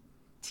used to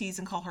tease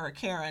and call her a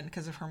Karen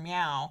because of her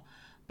meow.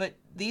 But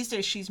these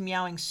days she's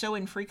meowing so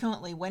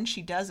infrequently. When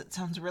she does, it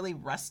sounds really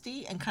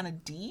rusty and kind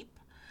of deep.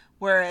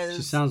 Whereas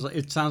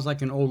it sounds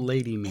like an old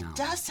lady meow. It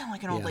does sound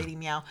like an old lady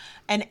meow.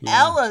 And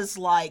Ella's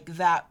like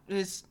that.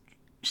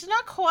 She's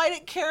not quite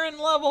at Karen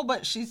level,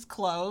 but she's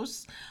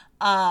close.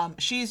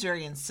 She's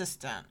very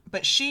insistent.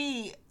 But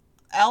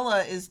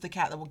Ella is the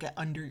cat that will get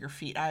under your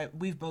feet.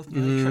 We've both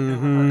nearly tripped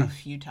over her a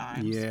few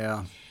times.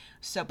 Yeah.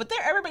 So, but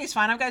everybody's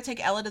fine. I've got to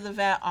take Ella to the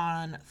vet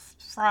on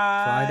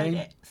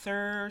Friday.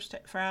 Tomorrow's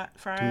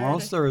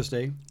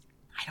Thursday.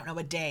 I don't know,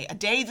 a day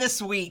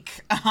this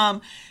week.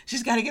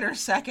 She's got to get her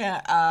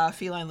second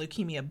feline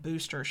leukemia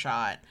booster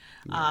shot.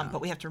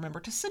 But we have to remember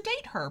to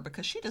sedate her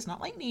because she does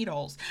not like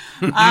needles.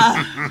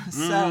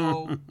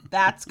 So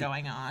that's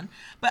going on.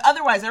 But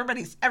otherwise,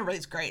 everybody's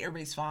great.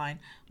 Everybody's fine.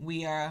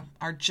 We are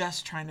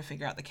just trying to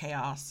figure out the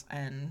chaos,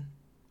 and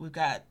we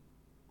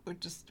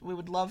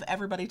would love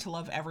everybody to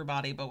love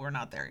everybody, but we're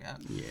not there yet.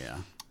 Yeah.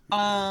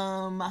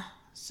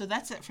 So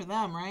that's it for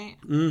them, right?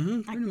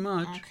 Pretty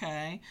much.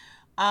 Okay.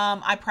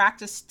 I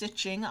practiced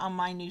stitching on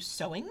my new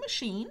sewing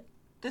machine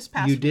this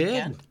past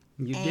weekend.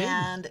 You did.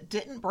 And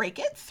didn't break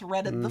it.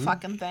 Threaded the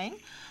fucking thing.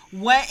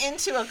 Went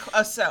into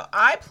so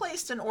I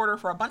placed an order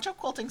for a bunch of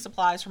quilting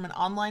supplies from an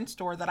online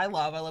store that I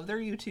love. I love their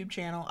YouTube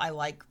channel.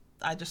 I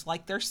just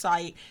like their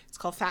site. It's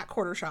called Fat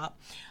Quarter Shop.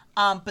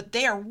 But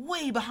they are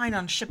way behind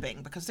on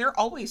shipping because they're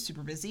always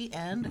super busy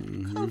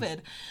and COVID.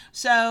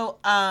 So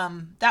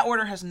that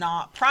order has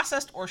not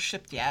processed or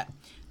shipped yet.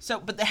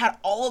 But they had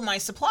all of my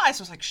supplies.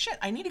 So I was like, shit,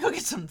 I need to go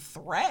get some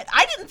thread.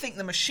 I didn't think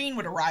the machine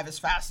would arrive as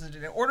fast as it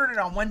did. I ordered it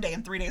on one day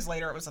and 3 days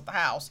later it was at the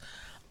house.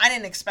 I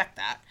didn't expect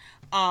that.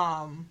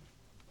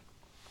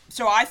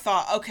 So I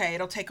thought, okay,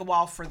 it'll take a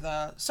while for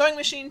the sewing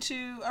machine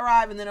to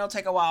arrive, and then it'll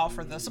take a while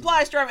for the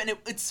supplies to arrive, and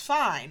it's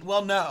fine.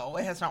 Well, no,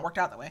 it has not worked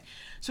out that way.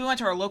 So we went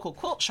to our local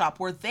quilt shop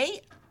where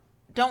they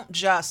don't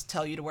just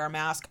tell you to wear a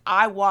mask.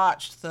 I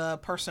watched the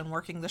person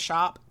working the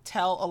shop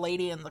tell a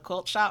lady in the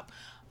quilt shop,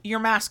 your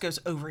mask goes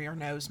over your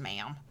nose,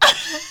 ma'am.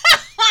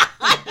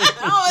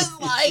 I was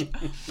like,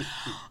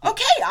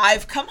 okay,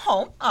 I've come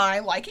home. I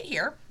like it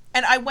here.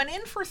 And I went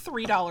in for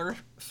 $3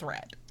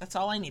 thread. That's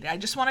all I needed. I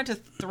just wanted to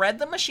thread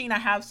the machine. I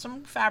have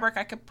some fabric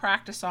I could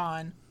practice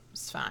on.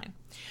 It's fine.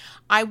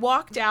 I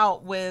walked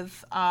out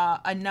with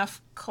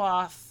enough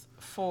cloth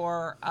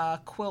for a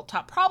quilt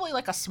top, probably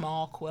like a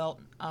small quilt,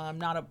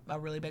 not a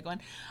really big one.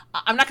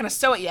 I'm not going to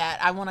sew it yet.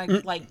 I want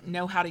to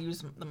know how to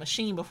use the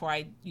machine before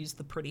I use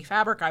the pretty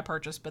fabric I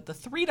purchased. But the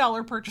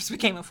 $3 purchase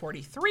became a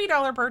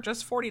 $43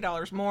 purchase,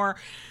 $40 more.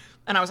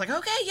 And I was like,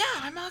 okay,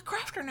 yeah, I'm a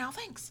crafter now,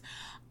 thanks.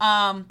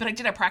 But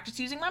I practice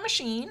using my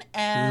machine,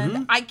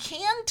 and I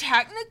can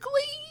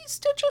technically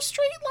stitch a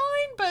straight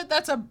line, but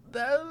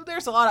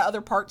there's a lot of other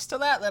parts to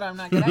that I'm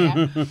not good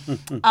at.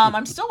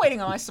 I'm still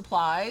waiting on my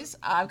supplies.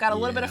 I've got a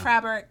little bit of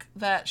fabric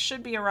that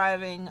should be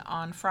arriving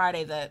on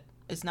Friday that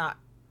is not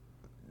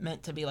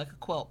meant to be like a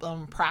quilt, but I'm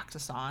going to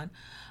practice on.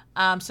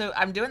 So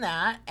I'm doing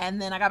that,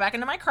 and then I got back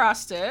into my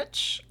cross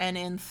stitch, and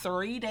in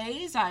 3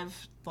 days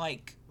I've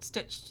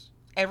stitched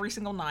every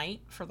single night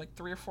for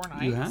 3 or 4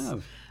 nights. You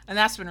have. And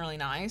that's been really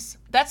nice.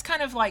 That's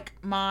kind of like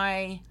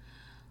my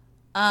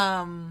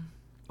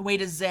way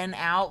to zen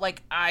out.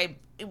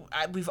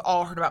 We've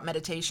all heard about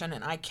meditation,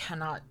 and I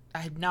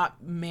have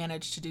not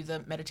managed to do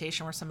the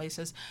meditation where somebody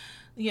says,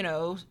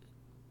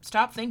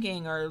 stop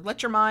thinking or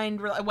let your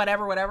mind,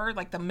 whatever,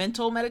 like the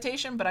mental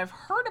meditation. But I've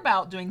heard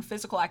about doing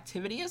physical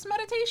activity as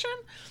meditation.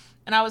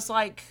 And I was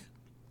like,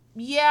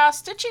 yeah,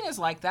 stitching is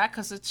like that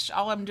because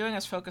all I'm doing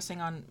is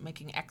focusing on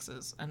making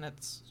X's, and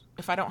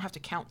if I don't have to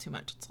count too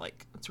much,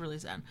 it's really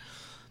zen.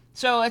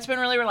 So it's been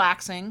really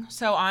relaxing.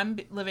 So I'm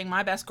living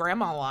my best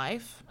grandma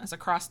life as a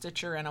cross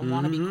stitcher and a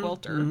wannabe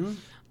quilter.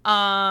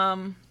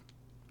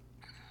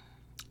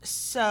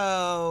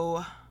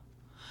 So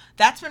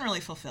that's been really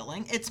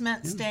fulfilling. It's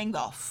meant staying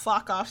the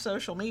fuck off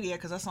social media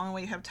because that's the only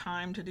way you have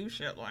time to do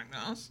shit like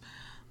this.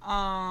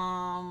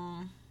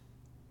 What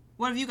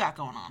have you got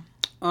going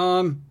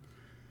on?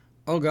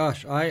 Oh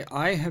gosh,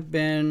 I have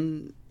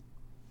been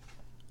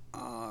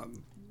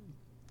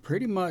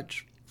pretty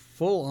much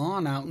full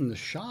on out in the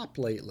shop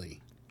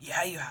lately.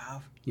 Yeah, you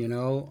have.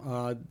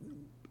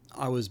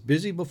 I was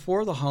busy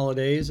before the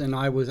holidays, and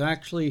I was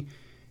actually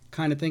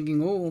kind of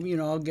thinking,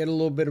 I'll get a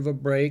little bit of a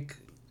break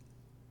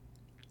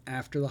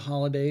after the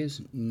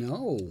holidays,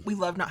 no. We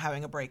love not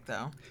having a break,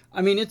 though.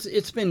 I mean,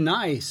 it's been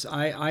nice.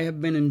 I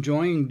have been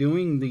enjoying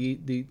doing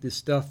the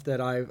stuff that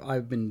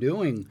I've been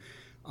doing,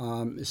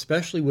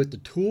 especially with the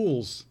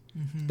tools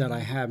that I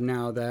have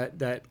now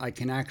that I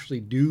can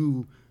actually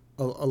do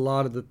a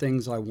lot of the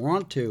things I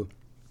want to.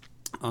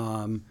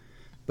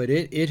 But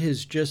it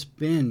has just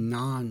been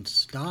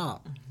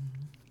nonstop.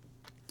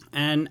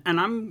 And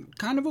I'm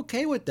kind of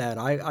okay with that.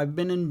 I've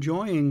been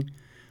enjoying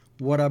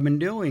what I've been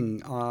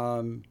doing.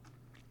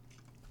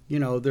 You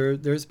know,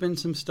 there's been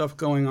some stuff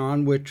going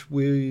on which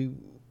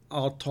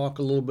I'll talk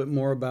a little bit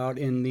more about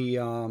in the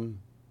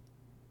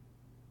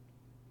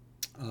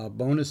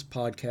bonus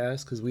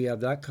podcast, because we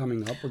have that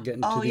coming up. We're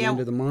getting to the end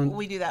of the month.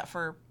 We do that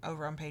for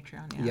over on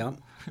Patreon. Yeah. Yep.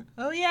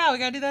 Oh yeah, we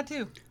gotta do that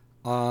too.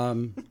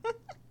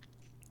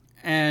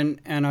 And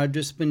I've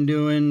just been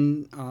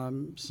doing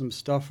some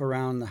stuff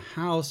around the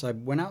house. I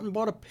went out and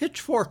bought a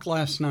pitchfork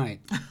last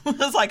night. It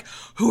was like,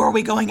 who are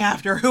we going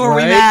after? Who are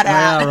we mad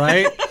at? Yeah,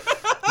 right.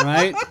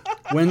 Right.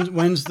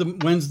 When's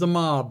the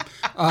mob?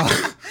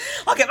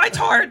 I'll get my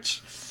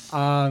torch.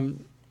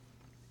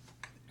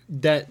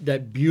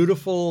 That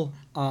beautiful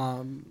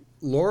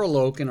laurel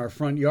oak in our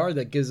front yard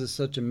that gives us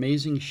such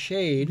amazing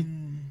shade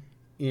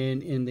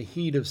in the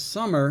heat of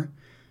summer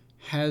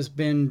has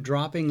been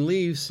dropping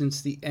leaves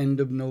since the end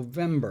of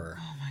November.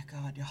 Oh my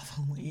God, y'all,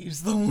 the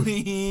leaves.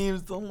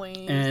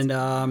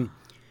 And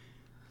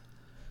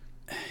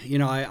you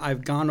know,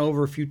 I've gone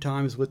over a few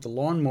times with the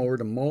lawnmower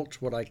to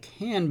mulch what I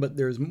can, but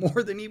there's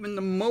more than even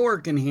the mower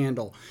can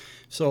handle.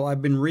 So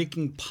I've been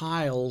raking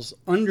piles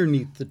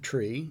underneath the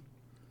tree,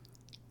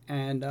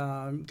 and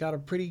got a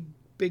pretty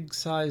big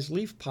size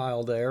leaf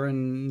pile there,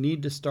 and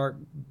need to start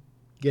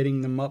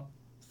getting them up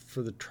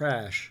for the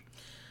trash.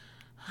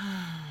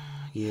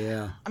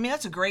 Yeah. I mean,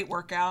 that's a great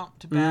workout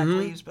to bag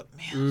leaves, but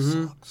man, it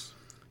sucks.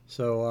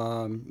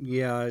 So,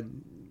 yeah,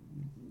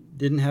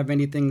 didn't have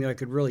anything that I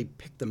could really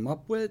pick them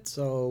up with,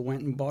 so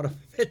went and bought a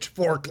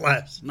pitchfork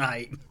last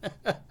night.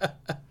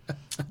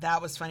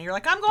 That was funny. You're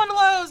like, I'm going to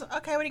Lowe's.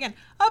 Okay, what are you getting?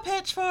 A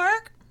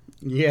pitchfork.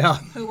 Yeah.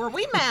 Who were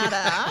we mad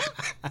at?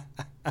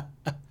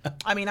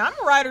 I mean, I'm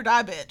a ride or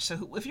die bitch,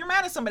 so if you're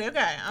mad at somebody,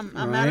 okay, I'm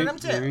mad at them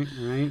too.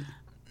 Right.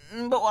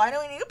 But why do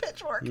we need a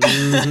pitchfork?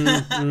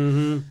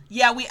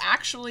 Yeah, we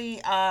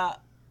actually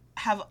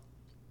have...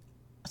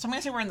 So I'm going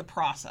to say we're in the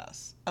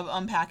process of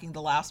unpacking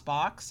the last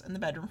box in the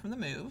bedroom from the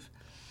move.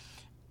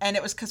 And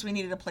it was because we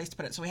needed a place to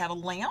put it. So we had a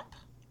lamp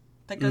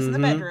that goes in the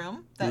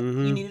bedroom that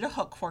you needed a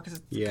hook for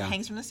because it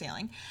hangs from the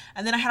ceiling.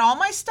 And then I had all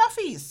my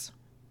stuffies.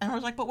 And I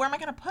was like, but where am I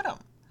going to put them?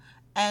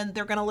 And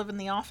they're going to live in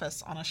the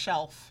office on a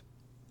shelf.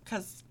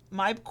 Because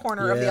my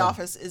corner of the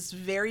office is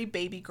very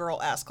baby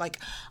girl-esque. Like,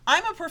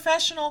 I'm a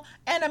professional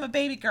and I'm a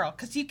baby girl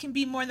because you can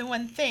be more than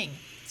one thing.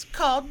 It's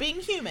called being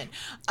human.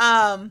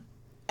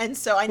 And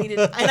so I needed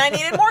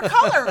more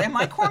color in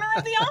my corner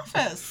of the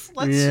office.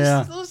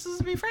 Let's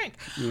just be frank.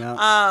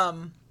 Yeah.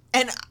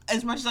 And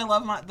as much as I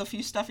love the few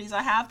stuffies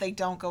I have, they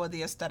don't go with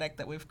the aesthetic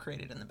that we've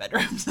created in the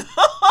bedroom. So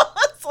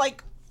it's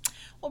like,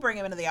 we'll bring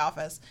them into the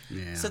office.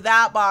 Yeah. So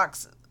that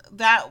box,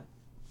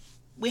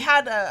 we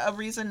had a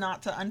reason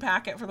not to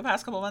unpack it for the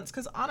past couple of months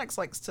because Onyx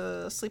likes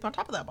to sleep on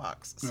top of that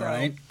box. So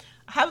right.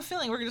 I have a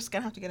feeling we're just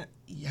going to have to get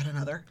yet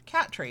another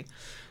cat tree.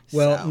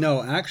 Well,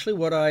 no, actually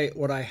what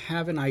I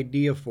have an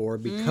idea for,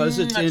 because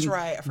it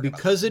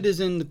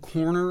is in the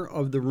corner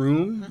of the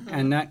room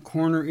and that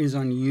corner is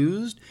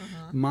unused,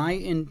 my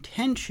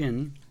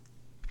intention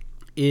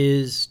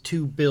is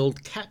to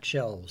build cat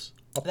shelves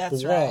up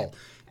the wall. Right.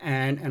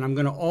 And I'm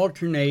going to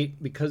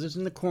alternate, because it's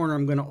in the corner,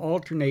 I'm going to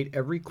alternate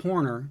every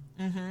corner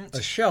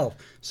a shelf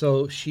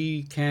so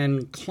she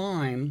can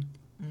climb.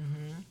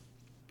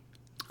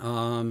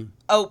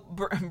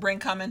 Brain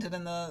commented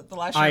in the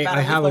live show about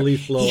I have a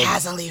leaf blower. He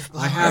has a leaf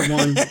blower. I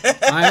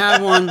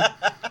have one.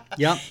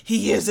 Yep.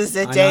 He uses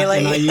it daily.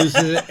 And I use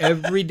it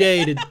every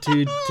day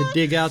to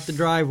dig out the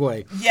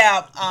driveway.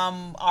 Yeah.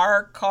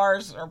 Our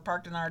cars are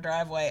parked in our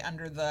driveway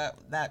under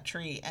that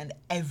tree, and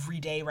every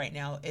day right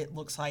now it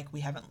looks like we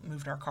haven't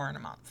moved our car in a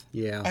month.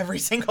 Yeah. Every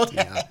single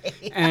day.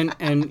 Yeah.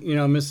 And you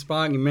know, Ms.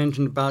 Spock, you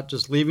mentioned about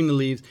just leaving the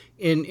leaves.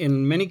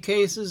 In many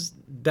cases,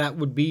 that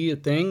would be a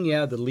thing.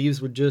 Yeah, the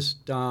leaves would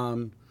just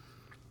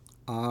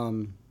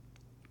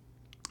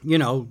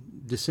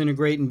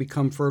disintegrate and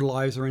become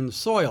fertilizer in the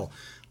soil.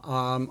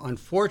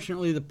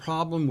 Unfortunately, the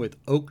problem with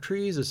oak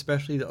trees,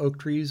 especially the oak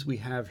trees we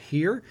have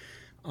here,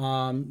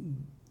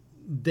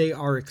 they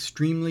are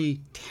extremely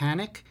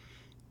tannic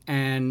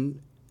and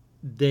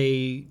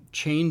they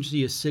change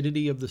the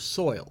acidity of the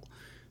soil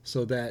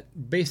so that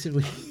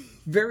basically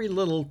very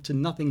little to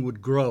nothing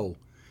would grow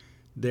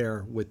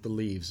there with the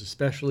leaves,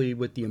 especially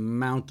with the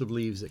amount of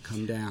leaves that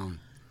come down.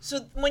 So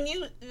when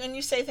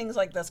you say things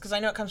like this, because I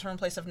know it comes from a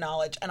place of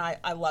knowledge, and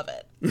I love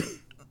it,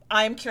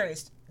 I'm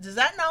curious, does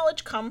that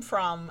knowledge come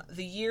from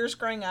the years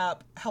growing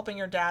up helping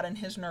your dad in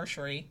his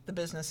nursery, the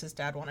business his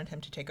dad wanted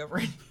him to take over,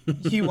 and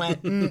you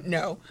went,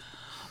 no?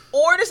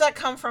 Or does that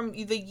come from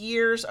the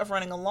years of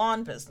running a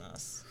lawn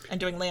business and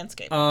doing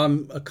landscaping?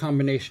 A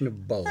combination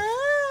of both.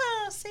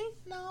 See?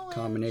 Knowledge.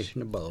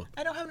 Combination of both.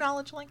 I don't have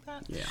knowledge like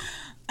that. Yeah.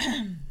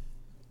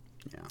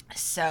 Yeah.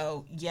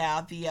 So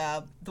yeah,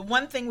 the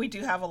one thing we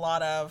do have a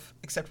lot of,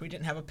 except we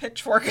didn't have a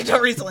pitchfork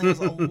until recently, is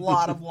a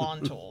lot of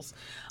lawn tools.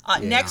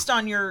 Next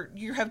on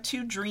you have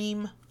 2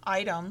 dream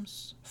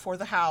items for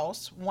the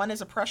house. One is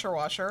a pressure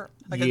washer,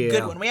 like a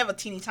good one. We have a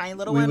teeny tiny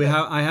little one.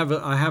 I have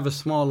a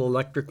small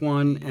electric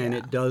one, and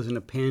it does in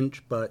a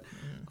pinch, but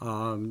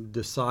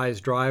the size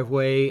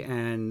driveway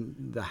and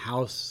the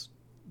house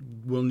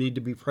will need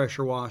to be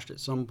pressure washed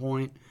at some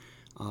point.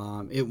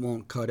 It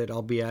won't cut it.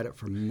 I'll be at it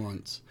for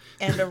months.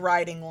 And a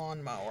riding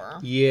lawnmower.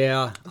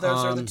 Yeah.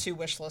 Those are the 2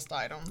 wish list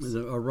items.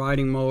 A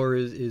riding mower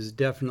is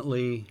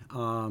definitely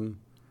on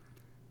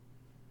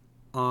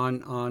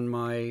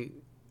my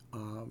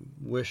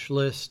wish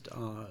list.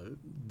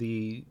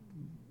 The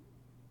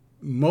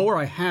mower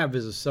I have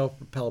is a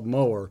self-propelled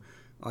mower.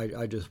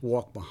 I just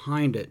walk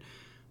behind it.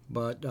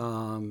 But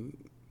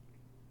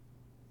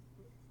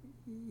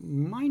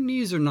my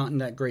knees are not in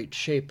that great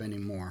shape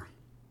anymore.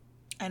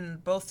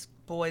 And both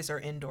boys are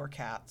indoor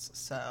cats,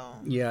 so...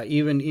 Yeah,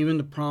 even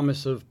the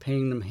promise of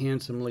paying them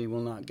handsomely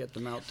will not get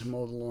them out to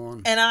mow the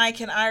lawn. And I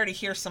already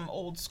hear some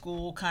old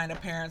school kind of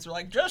parents are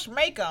like, just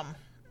make them.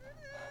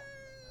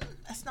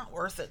 That's not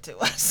worth it to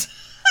us.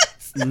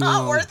 It's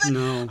not worth it.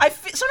 No.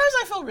 Sometimes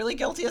I feel really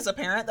guilty as a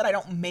parent that I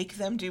don't make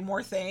them do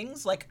more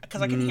things, like,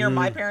 because I can hear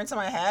my parents in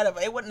my head.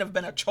 If it wouldn't have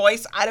been a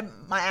choice,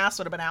 my ass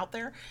would have been out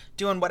there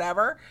doing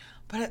whatever.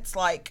 But it's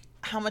like,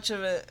 how much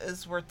of it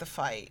is worth the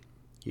fight?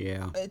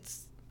 Yeah.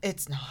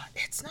 It's not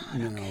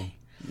okay.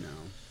 No.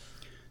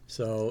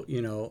 So,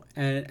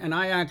 and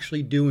I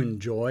actually do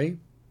enjoy,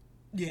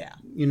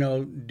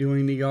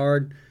 doing the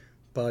yard.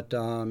 But,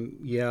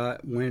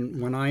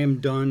 when I am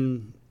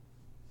done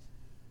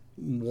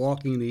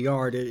walking the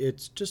yard,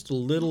 it's just a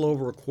little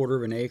over a quarter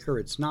of an acre.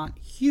 It's not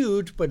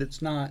huge, but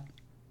it's not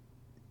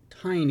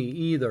tiny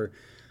either.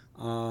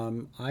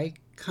 I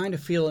kind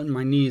of feel it in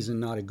my knees in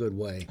not a good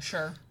way.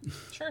 Sure.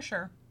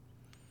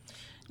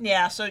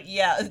 Yeah, so,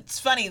 it's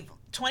funny.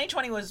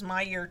 2020 was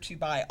my year to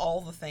buy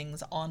all the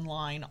things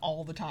online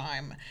all the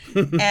time.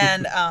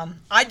 And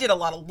I did a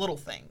lot of little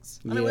things.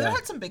 I mean, we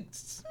had some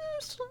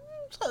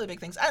slightly big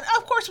things. And,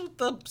 of course,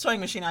 the sewing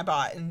machine I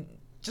bought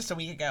just a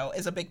week ago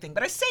is a big thing.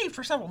 But I saved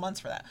for several months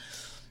for that.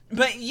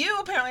 But you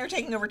apparently are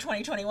taking over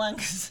 2021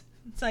 because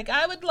it's like,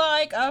 I would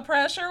like a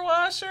pressure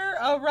washer,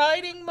 a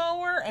riding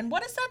mower, and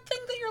what is that thing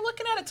that you're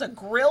looking at? It's a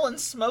grill and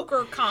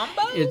smoker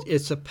combo?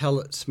 It's a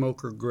pellet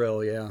smoker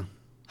grill, yeah.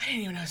 I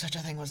didn't even know such a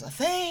thing was a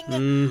thing.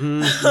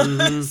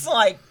 It's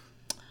like,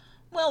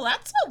 well,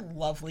 that's a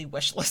lovely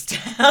wish list to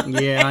have.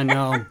 Yeah, I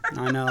know.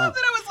 Then I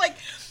was like,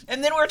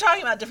 and then we were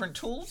talking about different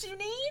tools you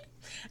need,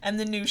 and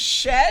the new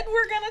shed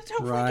we're going to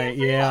hopefully Right,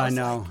 get. Yeah, I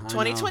know.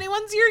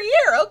 2021's your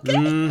year. Okay.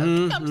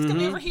 I'm just going to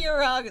be over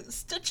here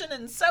stitching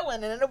and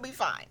sewing, and it'll be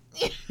fine.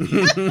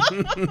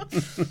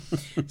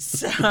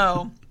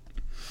 So...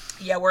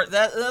 Yeah,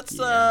 that's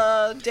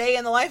a day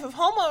in the life of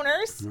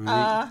homeowners.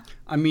 Right.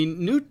 I mean,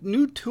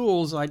 new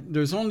tools.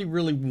 There's only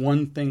really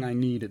one thing I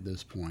need at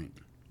this point.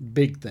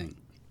 Big thing.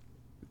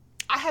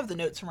 I have the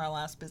notes from our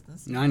last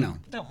business. I know.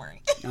 Don't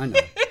worry. I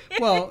know.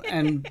 Well,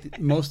 and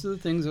most of the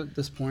things at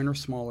this point are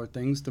smaller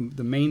things.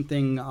 The main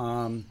thing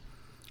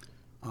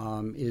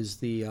is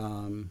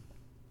the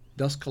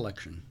dust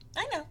collection.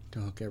 I know. To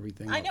hook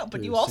everything I know,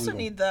 but you also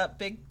need the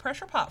big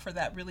pressure pot for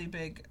that really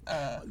big...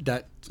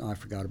 I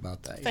forgot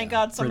about that. Thank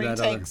God somebody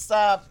takes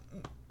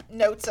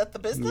notes at the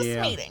business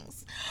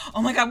meetings.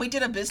 Oh my God, we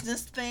did a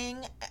business thing,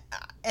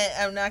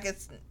 and I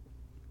guess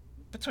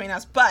between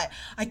us, but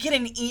I get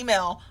an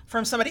email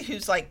from somebody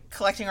who's like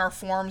collecting our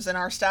forms and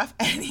our stuff,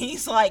 and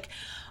he's like,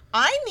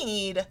 I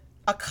need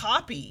a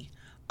copy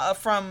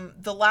from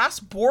the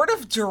last board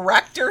of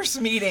directors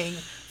meeting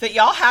that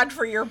y'all had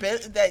for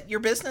that your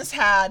business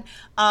had,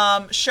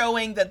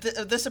 showing that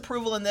this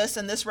approval and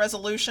this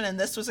resolution and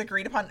this was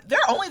agreed upon. There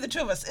are only the 2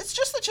 of us. It's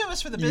just the 2 of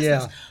us for the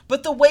business. Yeah.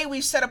 But the way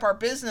we've set up our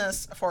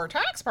business for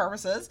tax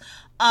purposes,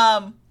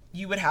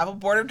 you would have a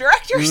board of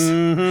directors.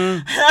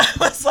 Mm-hmm. I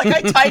was like,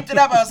 I typed it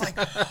up. I was like,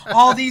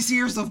 all these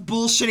years of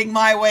bullshitting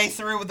my way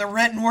through with the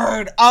written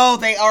word. Oh,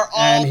 they are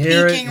all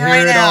peaking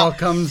right now. It all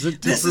comes to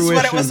this fruition. Is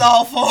what it was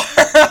all for.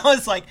 I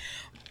was like,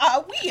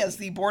 we as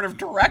the board of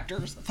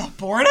directors, I'm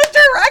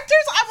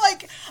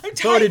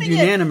voted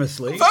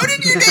unanimously.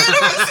 Voted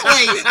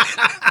unanimously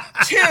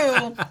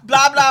to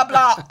blah, blah,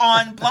 blah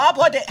on blah,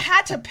 blah day.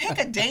 Had to pick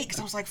a date because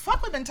I was like,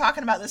 fuck, we've been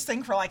talking about this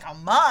thing for like a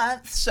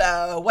month.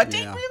 So what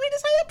date did we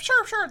decide?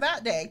 Sure,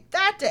 that day.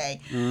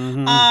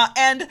 Mm-hmm.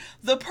 And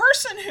the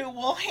person who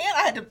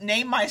I had to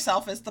name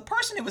myself as the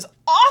person who was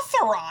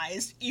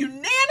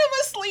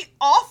unanimously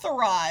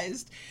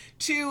authorized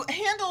to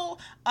handle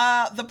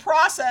the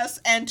process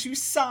and to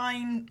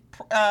sign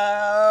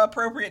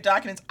appropriate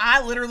documents.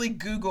 I literally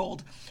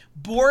Googled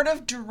Board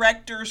of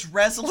Directors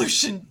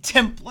resolution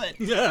template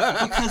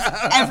because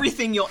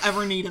everything you'll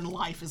ever need in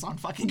life is on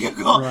fucking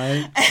Google.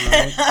 Right.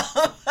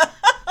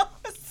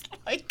 It's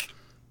like,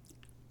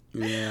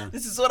 yeah.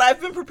 this is what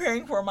I've been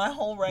preparing for my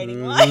whole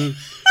writing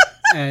life.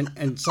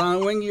 and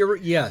Silent Wing,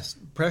 yes,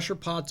 pressure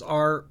pots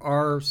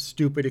are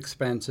stupid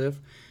expensive.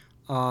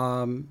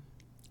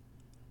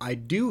 I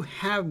do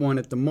have one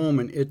at the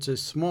moment. It's a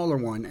smaller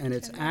one, and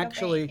it's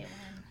actually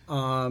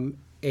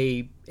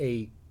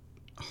a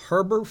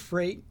Harbor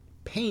Freight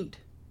paint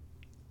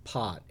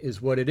pot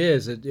is what it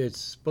is. It's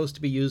supposed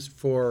to be used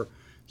for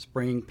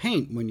spraying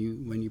paint when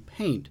you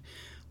paint.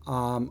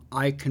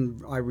 I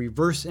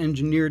reverse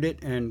engineered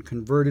it and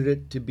converted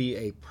it to be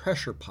a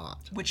pressure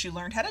pot, which you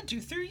learned how to do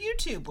through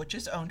YouTube, which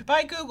is owned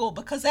by Google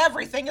because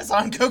everything is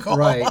on Google.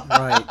 Right.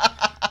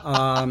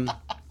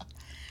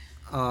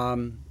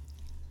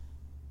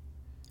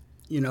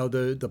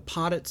 The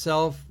pot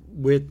itself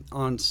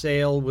on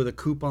sale with a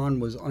coupon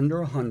was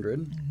under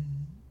 $100,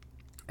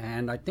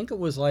 and I think it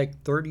was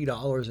like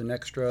 $30 an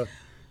extra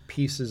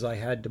pieces I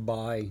had to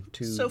buy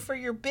to. So for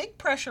your big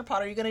pressure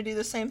pot, are you going to do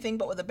the same thing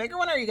but with a bigger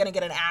one, or are you going to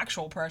get an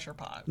actual pressure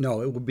pot?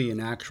 No, it would be an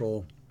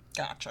actual.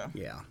 Gotcha.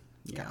 Yeah.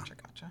 Gotcha.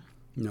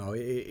 No,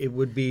 it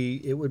would be.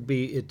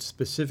 It's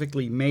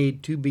specifically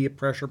made to be a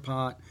pressure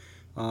pot.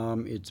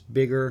 It's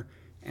bigger,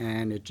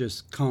 and it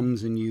just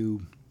comes and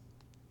you.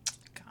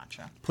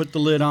 Put the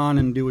lid on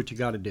and do what you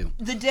got to do.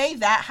 The day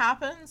that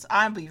happens,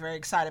 I'll be very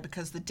excited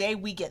because the day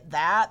we get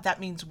that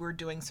means we're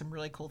doing some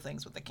really cool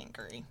things with the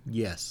Kinkery.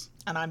 Yes.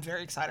 And I'm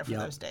very excited for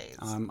those days.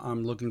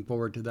 I'm looking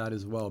forward to that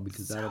as well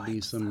because that'll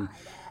be some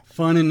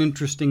fun and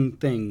interesting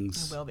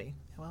things. It will be.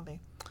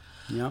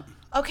 Yep.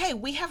 Okay,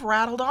 we have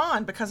rattled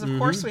on because of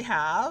course we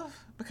have,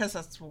 because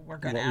that's what we're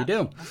good at.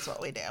 That's what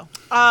we do.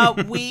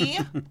 We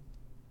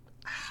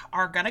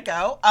are gonna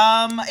go.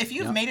 If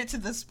you've made it to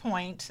this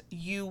point,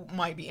 you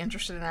might be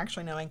interested in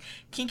actually knowing.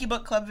 Kinky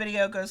Book Club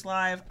video goes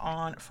live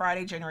on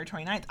Friday, January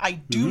 29th. I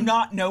do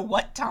not know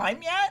what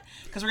time yet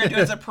because we're gonna do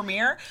it as a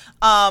premiere.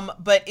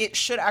 But it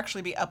should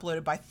actually be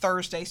uploaded by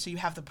Thursday, so you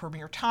have the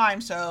premiere time.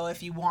 So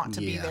if you want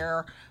to be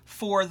there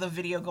for the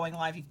video going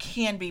live, you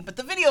can be. But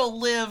the video will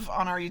live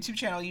on our YouTube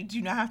channel. You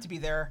do not have to be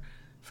there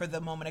for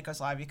the moment it goes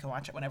live. You can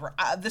watch it whenever.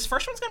 This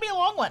first one's gonna be a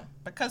long one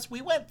because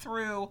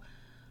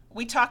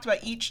we talked about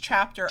each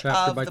chapter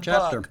of the book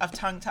of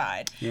Tongue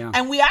Tied. Yeah.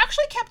 And we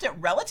actually kept it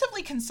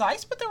relatively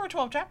concise, but there were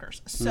 12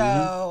 chapters.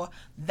 So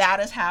that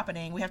is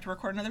happening. We have to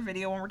record another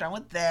video when we're done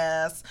with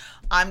this.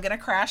 I'm going to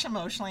crash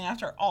emotionally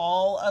after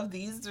all of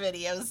these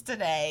videos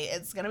today.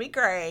 It's going to be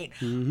great.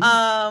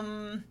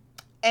 And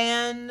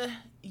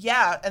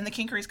the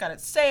Kinkery's got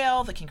its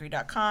sale,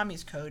 thekinkery.com.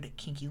 Use code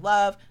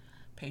KinkyLove.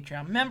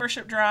 Patreon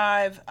membership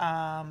drive.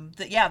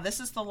 This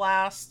is the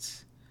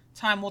last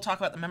time we'll talk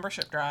about the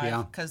membership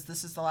drive because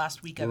this is the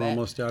last week of it. We're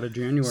almost out of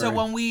January. So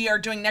when we are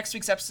doing next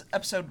week's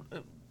episode,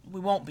 we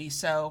won't be.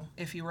 So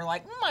if you were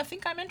like, I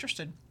think I'm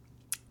interested.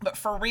 But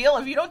for real,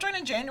 if you don't join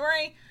in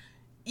January,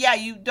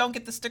 you don't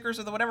get the stickers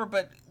or the whatever,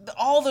 but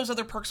all those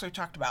other perks we've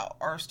talked about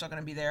are still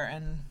going to be there,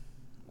 and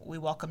we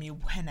welcome you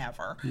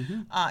whenever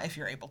if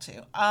you're able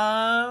to.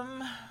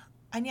 And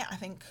I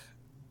think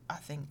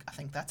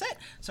that's it.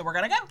 So we're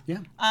gonna go.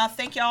 Yeah.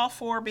 Thank y'all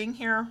for being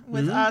here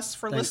with us,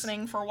 for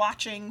listening, for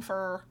watching,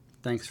 for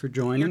thanks for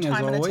joining your time as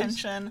and always.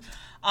 attention.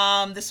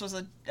 This was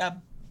a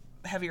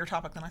heavier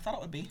topic than I thought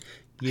it would be.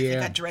 Yeah. I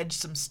think I dredged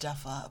some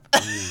stuff up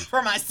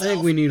for myself. I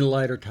think we need a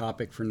lighter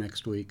topic for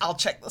next week. I'll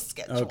check the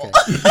schedule. Okay.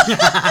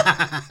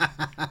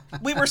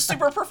 We were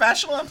super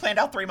professional and planned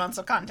out 3 months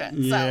of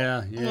content.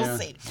 So we'll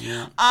see.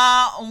 Yeah.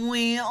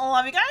 We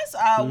love you guys.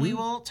 We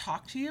will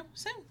talk to you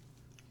soon.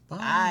 Bye.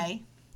 Bye.